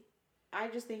 allegedly. I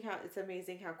just think how it's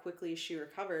amazing how quickly she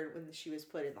recovered when she was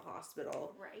put in the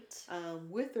hospital. Right.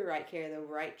 With the right care, the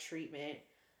right treatment.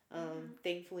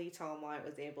 Thankfully, Tom White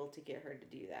was able to get her to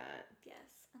do that. Yes,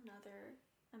 another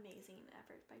amazing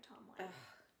effort by Tom White.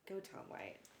 Go Tom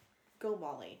White. Go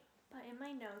Molly. But in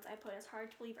my notes, I put, it's hard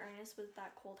to believe Ernest was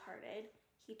that cold-hearted.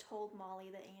 He told Molly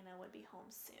that Anna would be home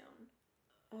soon.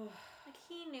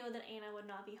 He knew that Anna would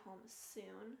not be home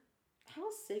soon. How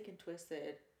sick and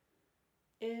twisted.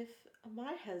 If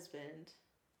my husband,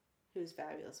 who's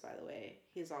fabulous, by the way,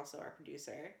 he's also our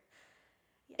producer.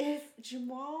 Yes. If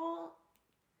Jamal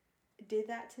did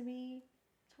that to me,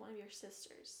 to one of your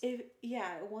sisters.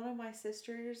 One of my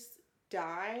sisters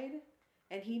died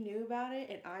and he knew about it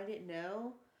and I didn't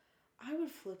know, I would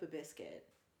flip a biscuit.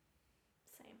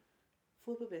 Same.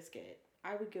 Flip a biscuit.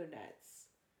 I would go nuts.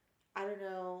 I don't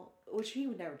know, which he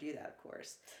would never do that, of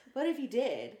course. But if he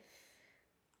did,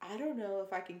 I don't know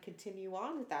if I can continue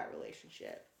on with that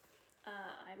relationship.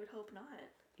 I would hope not.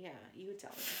 Yeah, you would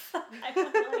tell me. I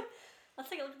would like, let's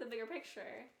take a look at the bigger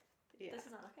picture. Yeah. This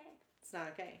is not okay. It's not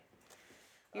okay.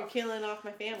 You're killing off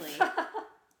my family.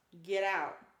 Get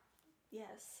out.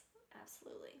 Yes,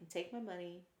 absolutely. And take my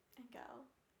money. And go.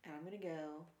 And I'm going to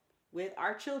go with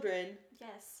our children.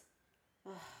 Yes.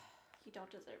 You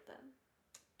don't deserve them.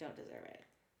 Don't deserve it.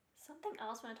 Something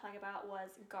else I want to talk about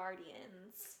was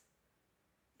Guardians.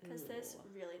 Because this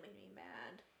really made me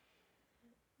mad.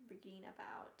 Reading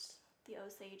about the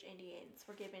Osage Indians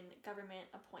were given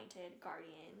government-appointed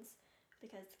guardians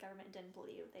because the government didn't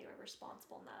believe they were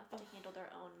responsible enough to handle their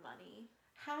own money.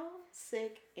 How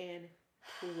sick and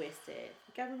twisted.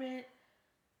 Government,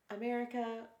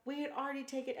 America, we had already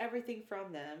taken everything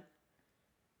from them.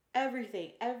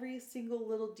 Everything. Every single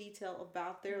little detail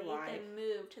about their life. Made them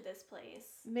move to this place.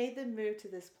 Made them move to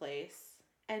this place.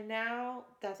 And now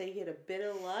that they get a bit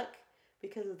of luck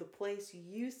because of the place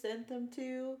you sent them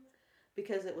to,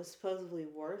 because it was supposedly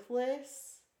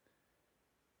worthless.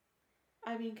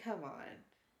 I mean, come on.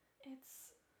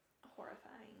 It's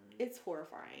horrifying. It's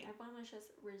horrifying. Everyone was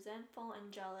just resentful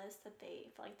and jealous that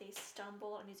they felt like they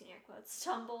stumbled, I'm using air quotes,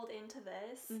 stumbled into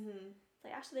this. Mm-hmm.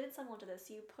 Like, actually, they didn't stumble into this.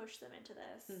 You pushed them into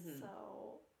this. Mm-hmm.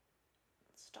 So,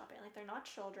 stop it. Like, they're not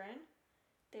children.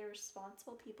 They're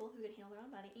responsible people who can handle their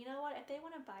own money. You know what? If they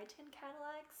want to buy 10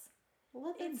 Cadillacs,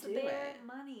 let them do it. It's their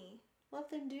money. Let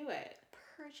them do it.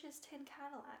 Purchase 10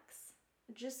 Cadillacs.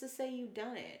 Just to say you've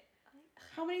done it.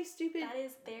 How many stupid that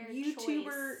is their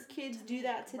YouTuber kids do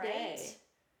that today?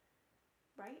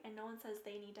 Right? And no one says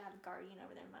they need to have a guardian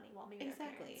over their money. Well, maybe their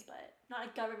parents, but not a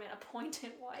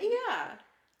government-appointed one. Yeah.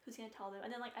 Who's going to tell them?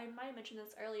 And then, like, I might have mentioned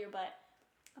this earlier, but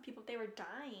people, they were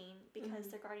dying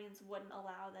because their guardians wouldn't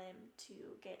allow them to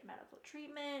get medical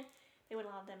treatment. They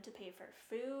wouldn't allow them to pay for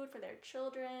food for their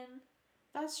children.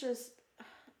 That's just,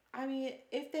 I mean,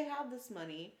 if they have this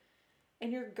money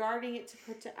and you're guarding it to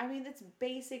protect, I mean, that's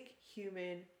basic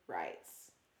human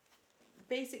rights.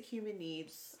 Basic human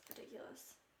needs. It's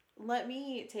ridiculous. Let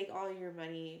me take all your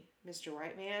money, Mr.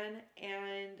 White Man,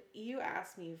 and you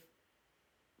ask me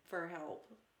for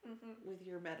help with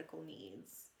your medical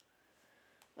needs.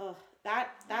 Ugh,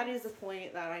 that is a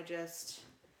point that I just,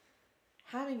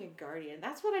 having a guardian,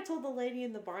 that's what I told the lady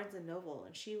in the Barnes & Noble,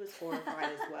 and she was horrified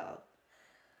as well.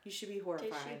 You should be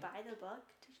horrified. Did she buy the book?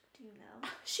 Do you know?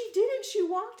 She didn't. She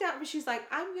walked out, but she's like,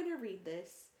 I'm going to read this.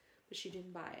 But she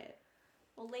didn't buy it.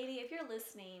 Well, lady, if you're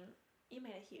listening, you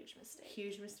made a huge mistake.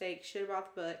 Huge mistake. Should have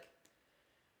bought the book.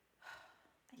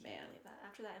 I can't believe that.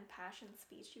 After that impassioned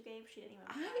speech you gave, she didn't even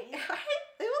buy it.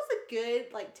 It was a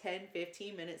good,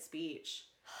 10-15 minute speech.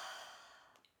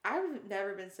 I've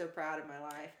never been so proud in my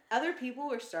life. Other people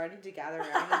were starting to gather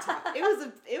around and talk. It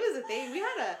was a thing. We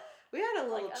had a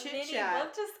little chit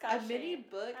chat, a mini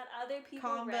book, and other people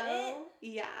combo. Read it?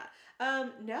 Yeah.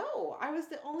 No, I was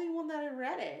the only one that had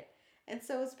read it, and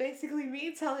so it's basically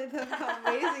me telling them how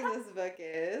amazing this book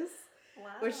is. Wow.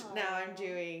 Which now I'm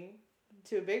doing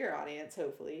to a bigger audience,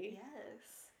 hopefully.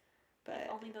 Yes. But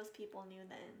if only those people knew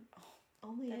then.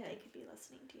 That they could be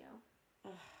listening to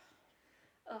you.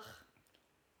 Ugh.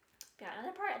 Yeah,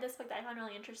 another part of this book that I found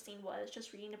really interesting was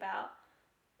just reading about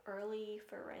early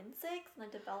forensics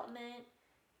and the development.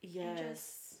 Yes. And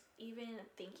just even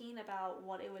thinking about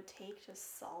what it would take to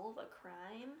solve a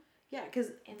crime. Yeah,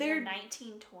 because they're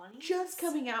 1920s. Just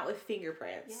coming out with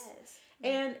fingerprints. Yes.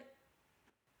 And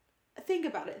think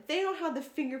about it. They don't have the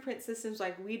fingerprint systems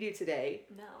like we do today.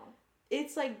 No.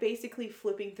 It's like basically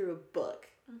flipping through a book.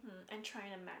 Mm-hmm. And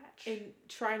trying to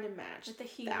match. With the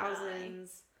human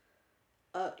thousands.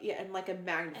 And like a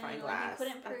magnifying glass. You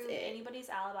couldn't prove anybody's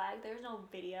alibi. There's no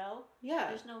video. Yeah.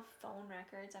 There's no phone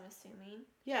records, I'm assuming.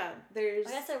 Yeah, there's...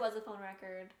 I guess there was a phone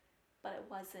record, but it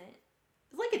wasn't...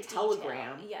 It's like a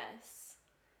telegram. Yes.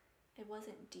 It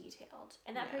wasn't detailed.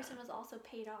 And that person was also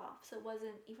paid off, so it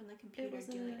wasn't even the computer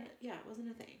doing it. Yeah, it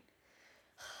wasn't a thing.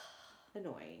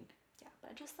 Annoying. Yeah,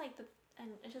 but just and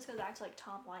it just goes back to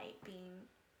Tom White being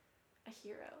a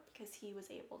hero, because he was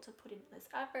able to put in this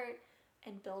effort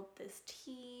and build this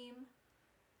team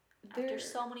after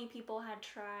so many people had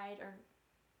tried, or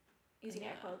using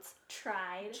air quotes,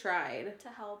 tried to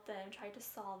help them, tried to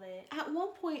solve it. At one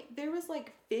point, there was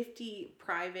 50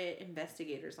 private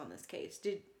investigators on this case.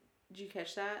 Did you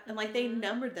catch that? And they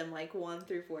numbered them 1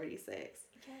 through 46.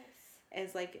 Yes. And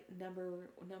it's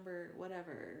number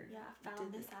whatever. Yeah,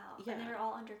 found this out. Yeah. And they were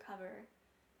all undercover.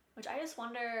 Which I just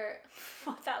wonder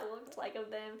what that looked like of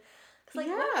them. Because,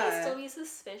 would they still be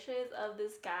suspicious of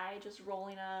this guy just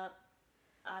rolling up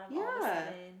out of all of a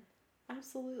sudden?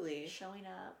 Absolutely. Showing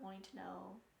up, wanting to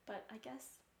know. But I guess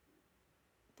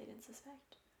they didn't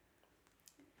suspect.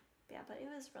 Yeah, but it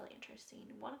was really interesting.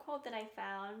 One quote that I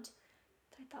found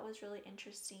that I thought was really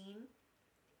interesting.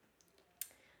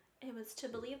 It was to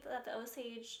believe that the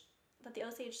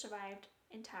Osage survived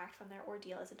intact from their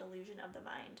ordeal is a delusion of the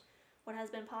mind. What has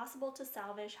been possible to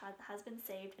salvage has been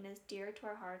saved and is dear to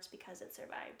our hearts because it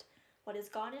survived. What is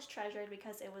gone is treasured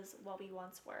because it was what we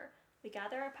once were. We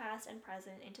gather our past and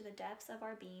present into the depths of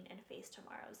our being and face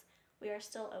tomorrows. We are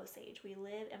still Osage. We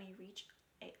live and we reach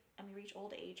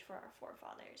old age for our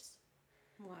forefathers.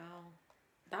 Wow.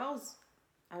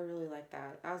 I really like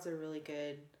that. That was a really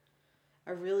good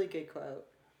quote.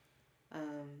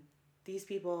 These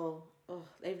people,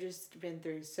 they've just been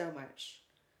through so much.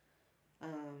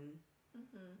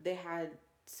 They had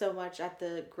so much at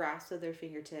the grasp of their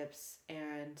fingertips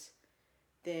and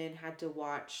then had to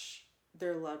watch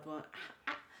their loved one.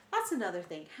 That's another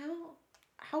thing.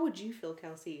 How would you feel,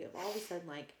 Kelsey, if all of a sudden,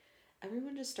 like,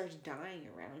 everyone just starts dying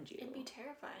around you? It'd be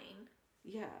terrifying.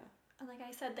 Yeah. And like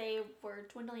I said, they were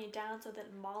dwindling it down so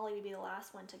that Molly would be the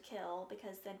last one to kill,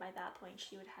 because then by that point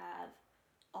she would have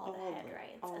all the head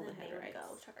rights, and then they would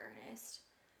go to Ernest,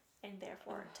 and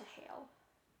therefore to Hale.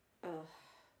 Ugh.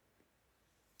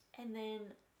 And then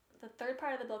the third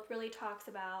part of the book really talks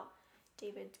about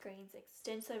David Graine's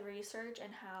extensive research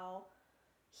and how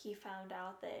he found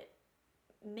out that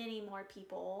many more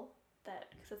people,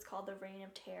 because it's called the Reign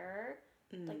of Terror,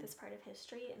 like this part of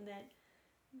history, and that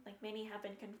like many have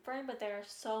been confirmed, but there are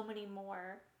so many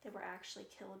more that were actually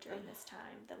killed during this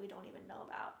time that we don't even know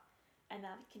about, and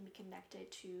that can be connected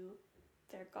to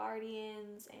their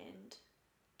guardians and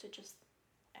to just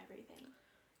everything.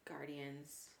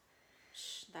 Guardians.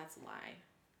 That's a lie.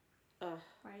 Ugh.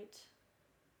 Right?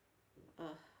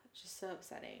 Ugh. Just so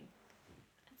upsetting.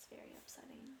 It's very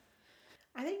upsetting.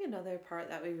 I think another part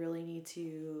that we really need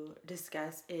to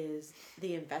discuss is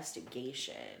the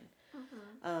investigation.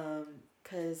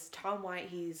 Because Tom White,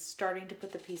 he's starting to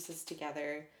put the pieces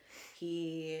together.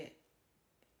 He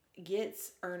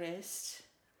gets Ernest,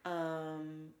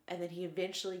 and then he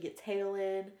eventually gets Hale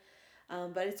in.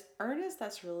 But it's Ernest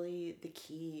that's really the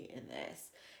key in this.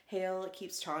 Hale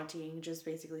keeps taunting, just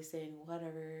basically saying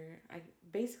whatever.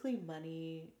 Basically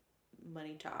money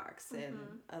talks and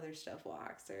other stuff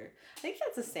walks. Or I think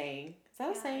that's a saying. Is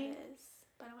that a saying? It is.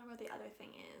 But I don't remember what the other thing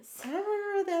is. I don't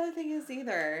remember what the other thing is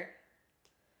either.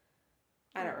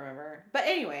 I don't remember. But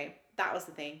anyway, that was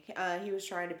the thing. He was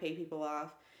trying to pay people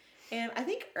off. And I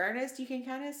think Ernest, you can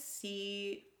kind of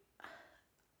see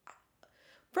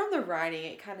from the writing,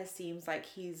 it kind of seems like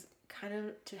he's kind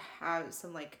of to have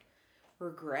some like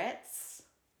regrets.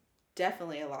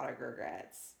 Definitely a lot of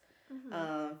regrets.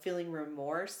 Feeling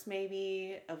remorse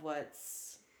maybe of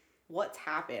what's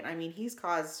happened. I mean, his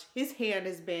hand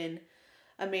has been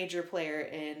a major player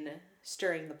in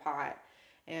stirring the pot,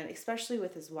 and especially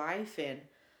with his wife and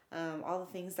all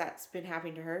the things that's been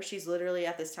happening to her. She's literally,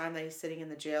 at this time that he's sitting in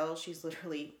the jail, she's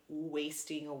literally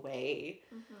wasting away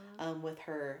with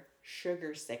her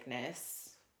sugar sickness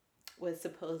with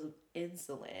supposed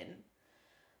insulin,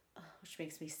 which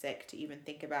makes me sick to even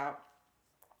think about.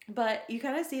 But you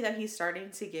kind of see that he's starting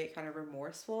to get kind of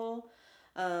remorseful.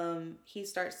 He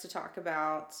starts to talk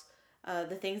about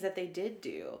the things that they did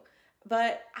do.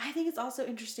 But I think it's also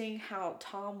interesting how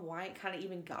Tom White kind of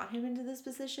even got him into this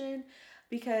position,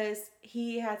 because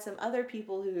he had some other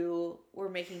people who were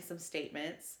making some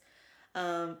statements.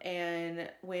 And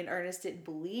when Ernest didn't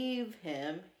believe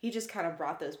him, he just kind of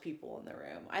brought those people in the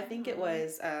room. I think it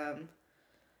was,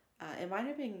 it might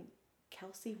have been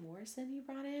Kelsey Morrison he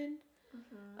brought in.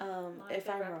 If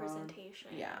I'm wrong,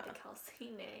 yeah, the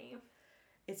Kelsey name.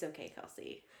 It's okay,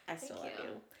 Kelsey. I still love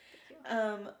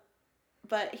you.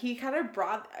 But he kind of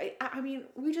brought. I mean,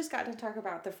 we just got to talk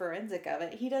about the forensic of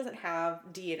it. He doesn't have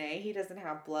DNA. He doesn't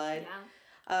have blood.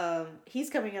 Yeah. He's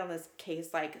coming on this case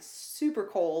like super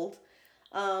cold.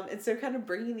 And so kind of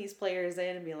bringing these players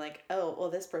in and being like, oh, well,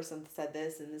 this person said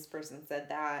this and this person said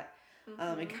that.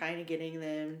 And kind of getting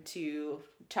them to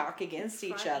talk against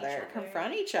each other,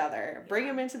 confront each other, bring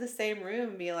them into the same room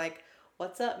and be like,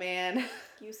 what's up, man?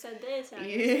 You said this, now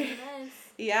you're saying this.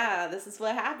 Yeah, this is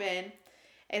what happened.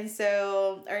 And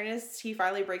so Ernest, he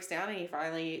finally breaks down and he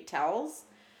finally tells.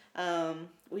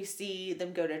 We see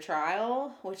them go to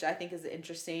trial, which I think is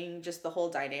interesting, just the whole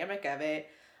dynamic of it.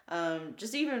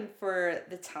 Just even for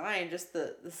the time, just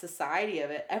the society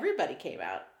of it, everybody came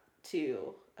out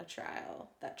to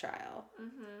that trial.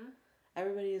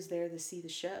 Everybody was there to see the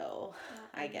show,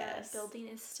 I guess. The building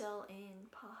is still in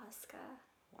Pawhuska.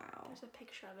 Wow. There's a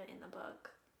picture of it in the book.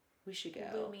 We should go.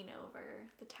 Looming over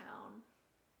the town.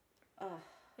 Oh.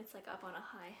 It's like up on a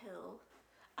high hill.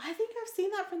 I think I've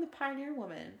seen that from the Pioneer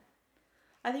Woman.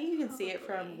 I think you can see it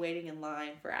from waiting in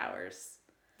line for hours.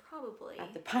 Probably.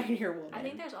 At the Pioneer Woman. I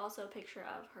think there's also a picture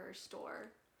of her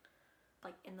store,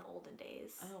 like in the olden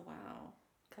days. Oh, wow.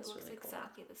 That's it looks really cool.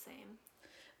 Exactly the same.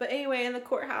 But anyway, in the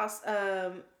courthouse,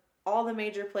 all the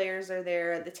major players are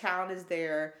there. The town is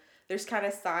there. There's kind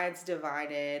of sides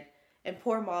divided. And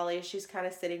poor Molly, she's kind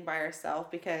of sitting by herself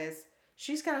because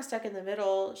she's kind of stuck in the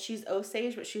middle. She's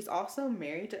Osage, but she's also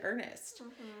married to Ernest.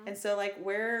 Mm-hmm. And so, like,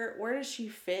 where does she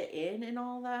fit in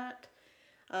all that?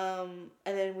 And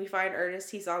then we find Ernest,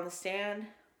 he's on the stand.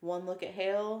 One look at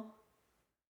Hale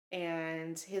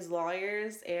and his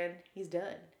lawyers, and he's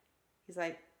done. He's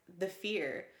like, the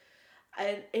fear.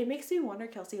 And it makes me wonder,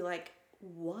 Kelsey, like,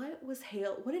 what did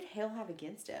Hale have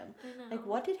against him? I know. Like,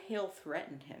 what did Hale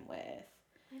threaten him with?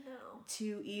 I know.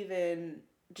 To even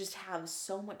just have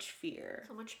so much fear.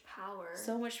 So much power.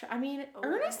 I mean,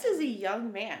 Ernest is a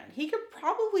young man. He could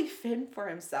probably fend for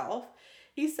himself.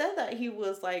 He said that he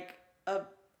was like a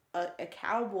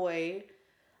cowboy.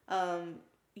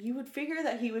 You would figure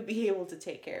that he would be able to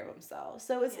take care of himself.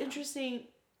 So it's interesting.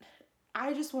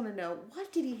 I just want to know,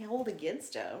 what did he hold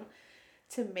against him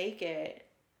to make it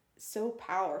so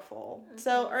powerful? Mm-hmm.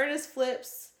 So Ernest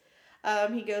flips.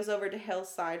 He goes over to Hale's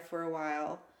side for a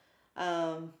while.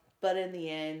 But in the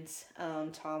end,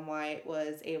 Tom White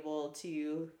was able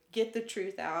to get the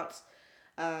truth out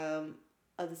of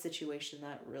the situation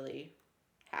that really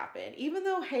happened. Even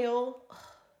though Hale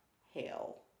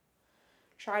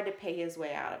tried to pay his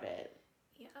way out of it.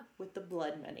 Yeah. With the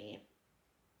blood money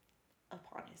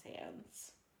upon his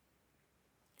hands.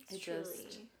 It's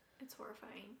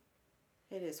horrifying.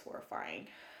 It is horrifying.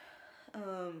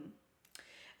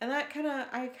 And I kind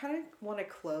of want to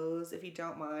close, if you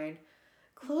don't mind,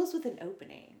 close with an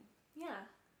opening. Yeah.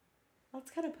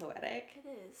 That's kind of poetic. It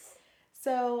is.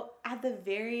 So at the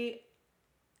very,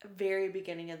 very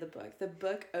beginning of the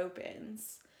book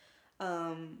opens.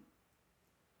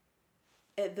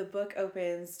 The book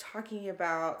opens talking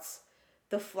about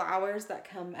the flowers that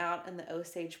come out in the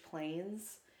Osage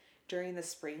Plains during the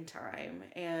springtime,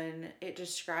 and it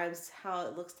describes how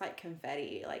it looks like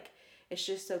confetti. Like, it's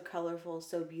just so colorful,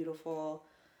 so beautiful.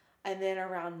 And then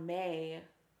around May,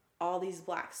 all these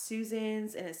black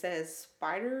Susans, and it says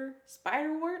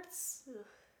spiderworts. Ugh.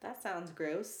 That sounds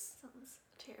gross. Sounds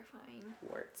terrifying.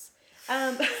 Warts.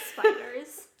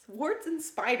 Spiders. Warts and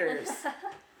spiders.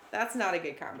 That's not a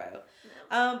good combo.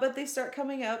 No. But they start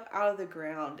coming up out of the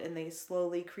ground, and they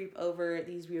slowly creep over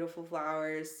these beautiful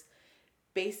flowers,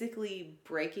 basically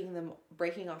breaking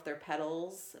off their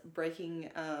petals, breaking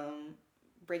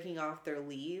off their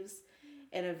leaves,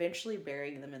 and eventually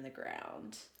burying them in the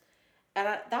ground.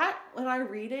 And when I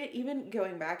read it, even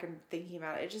going back and thinking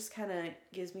about it, it just kind of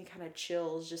gives me kind of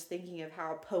chills just thinking of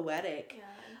how poetic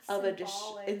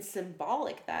and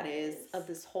symbolic that is of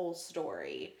this whole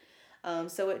story.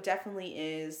 So it definitely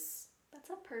is. That's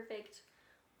a perfect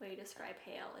way to describe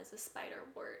Hale, as a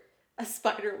spiderwort. A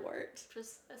spiderwort.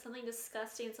 Just something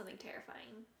disgusting and something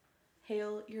terrifying.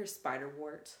 Hale, you're a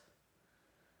spiderwort.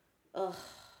 Ugh.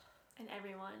 And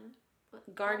everyone.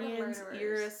 Guardians,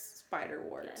 you're a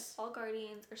spiderwort. Yes, all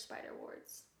guardians are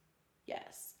spiderworts.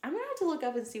 Yes. I'm going to have to look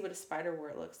up and see what a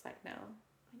spiderwort looks like now.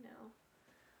 I know.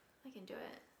 I can do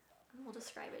it. And we'll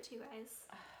describe it to you guys.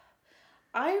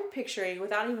 I'm picturing,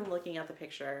 without even looking at the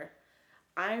picture,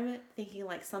 I'm thinking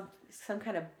like some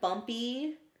kind of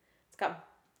bumpy, it's got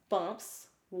bumps,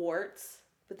 warts,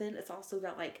 but then it's also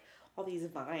got like all these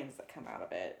vines that come out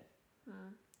of it.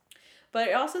 Hmm. But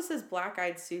it also says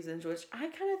black-eyed Susans, which I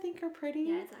kind of think are pretty.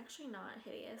 Yeah, it's actually not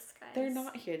hideous, guys. They're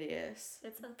not hideous.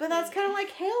 But that's kind of like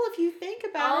Hale if you think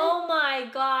about it. Oh my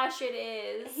gosh, it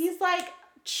is. He's like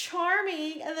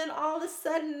charming, and then all of a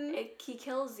sudden he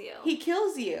kills you. He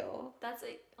kills you. That's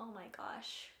it. Oh my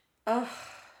gosh. Ugh.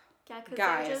 Yeah,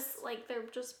 because they're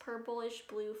just purplish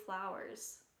blue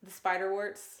flowers. The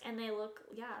spiderworts. And they look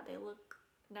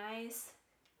nice.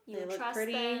 You look trust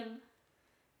pretty. them.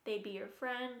 They'd be your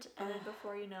friend, and then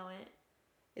before you know it,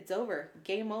 it's over.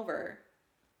 Game over.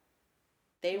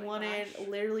 They wanted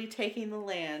literally taking the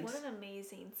land. What an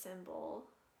amazing symbol.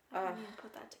 I didn't even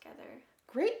put that together.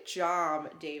 Great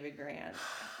job, David Grant.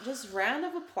 Just round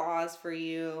of applause for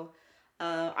you.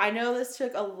 I know this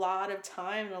took a lot of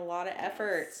time and a lot of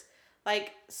effort. Yes.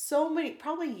 Like, so many,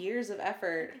 probably years of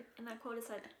effort. And that quote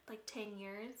said, like, 10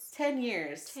 years? 10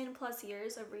 years. 10 plus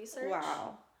years of research.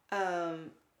 Wow.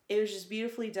 It was just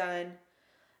beautifully done.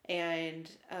 And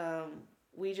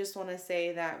we just want to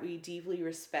say that we deeply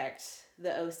respect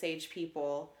the Osage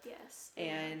people. Yes.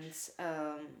 And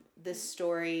this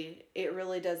story, it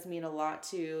really does mean a lot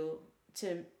to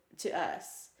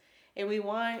us. And we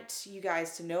want you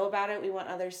guys to know about it. We want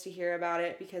others to hear about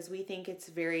it because we think it's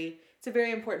a very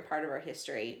important part of our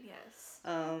history. Yes.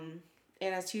 And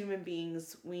as human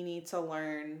beings, we need to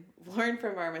learn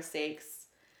from our mistakes.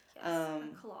 Yes, our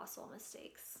colossal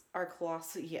mistakes.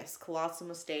 Colossal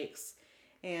mistakes,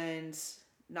 and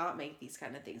not make these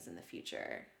kind of things in the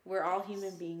future. We're all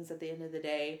human beings at the end of the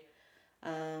day.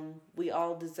 We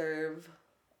all deserve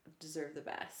the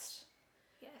best.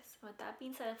 Yes. With that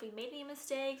being said, if we made any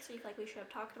mistakes, or you feel like we should have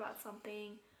talked about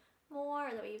something more,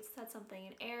 or that we said something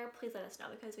in error, please let us know,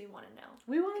 because we want to know.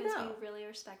 Because we really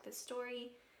respect this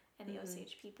story and the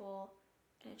Osage people,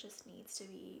 and it just needs to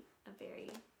be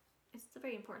it's a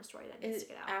very important story that needs to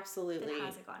get out. Absolutely. That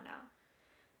hasn't gotten out.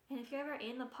 And if you're ever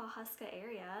in the Pawhuska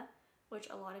area, which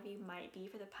a lot of you might be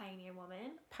for the Pioneer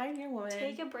Woman,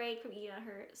 take a break from eating at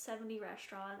her 70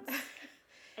 restaurants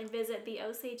and visit the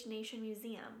Osage Nation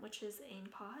Museum, which is in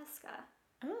Pawhuska.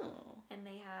 Oh. And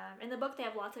in the book, they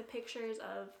have lots of pictures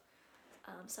of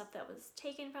stuff that was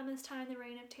taken from this time, the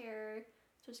Reign of Terror.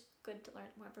 So it's good to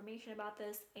learn more information about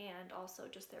this, and also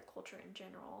just their culture in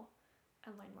general,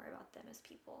 and learn more about them as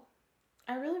people.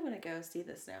 I really want to go see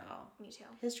this now. Me too.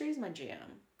 History is my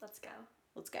jam. Let's go.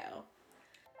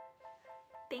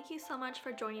 Thank you so much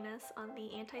for joining us on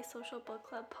the Antisocial Book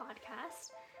Club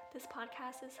podcast. This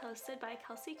podcast is hosted by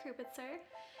Kelsey Krupitzer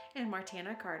and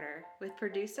Martana Carter, with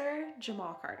producer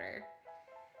Jamal Carter.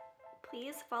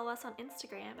 Please follow us on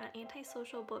Instagram at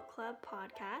Antisocial Book Club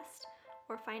Podcast,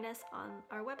 or find us on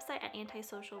our website at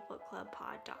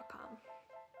antisocialbookclubpod.com.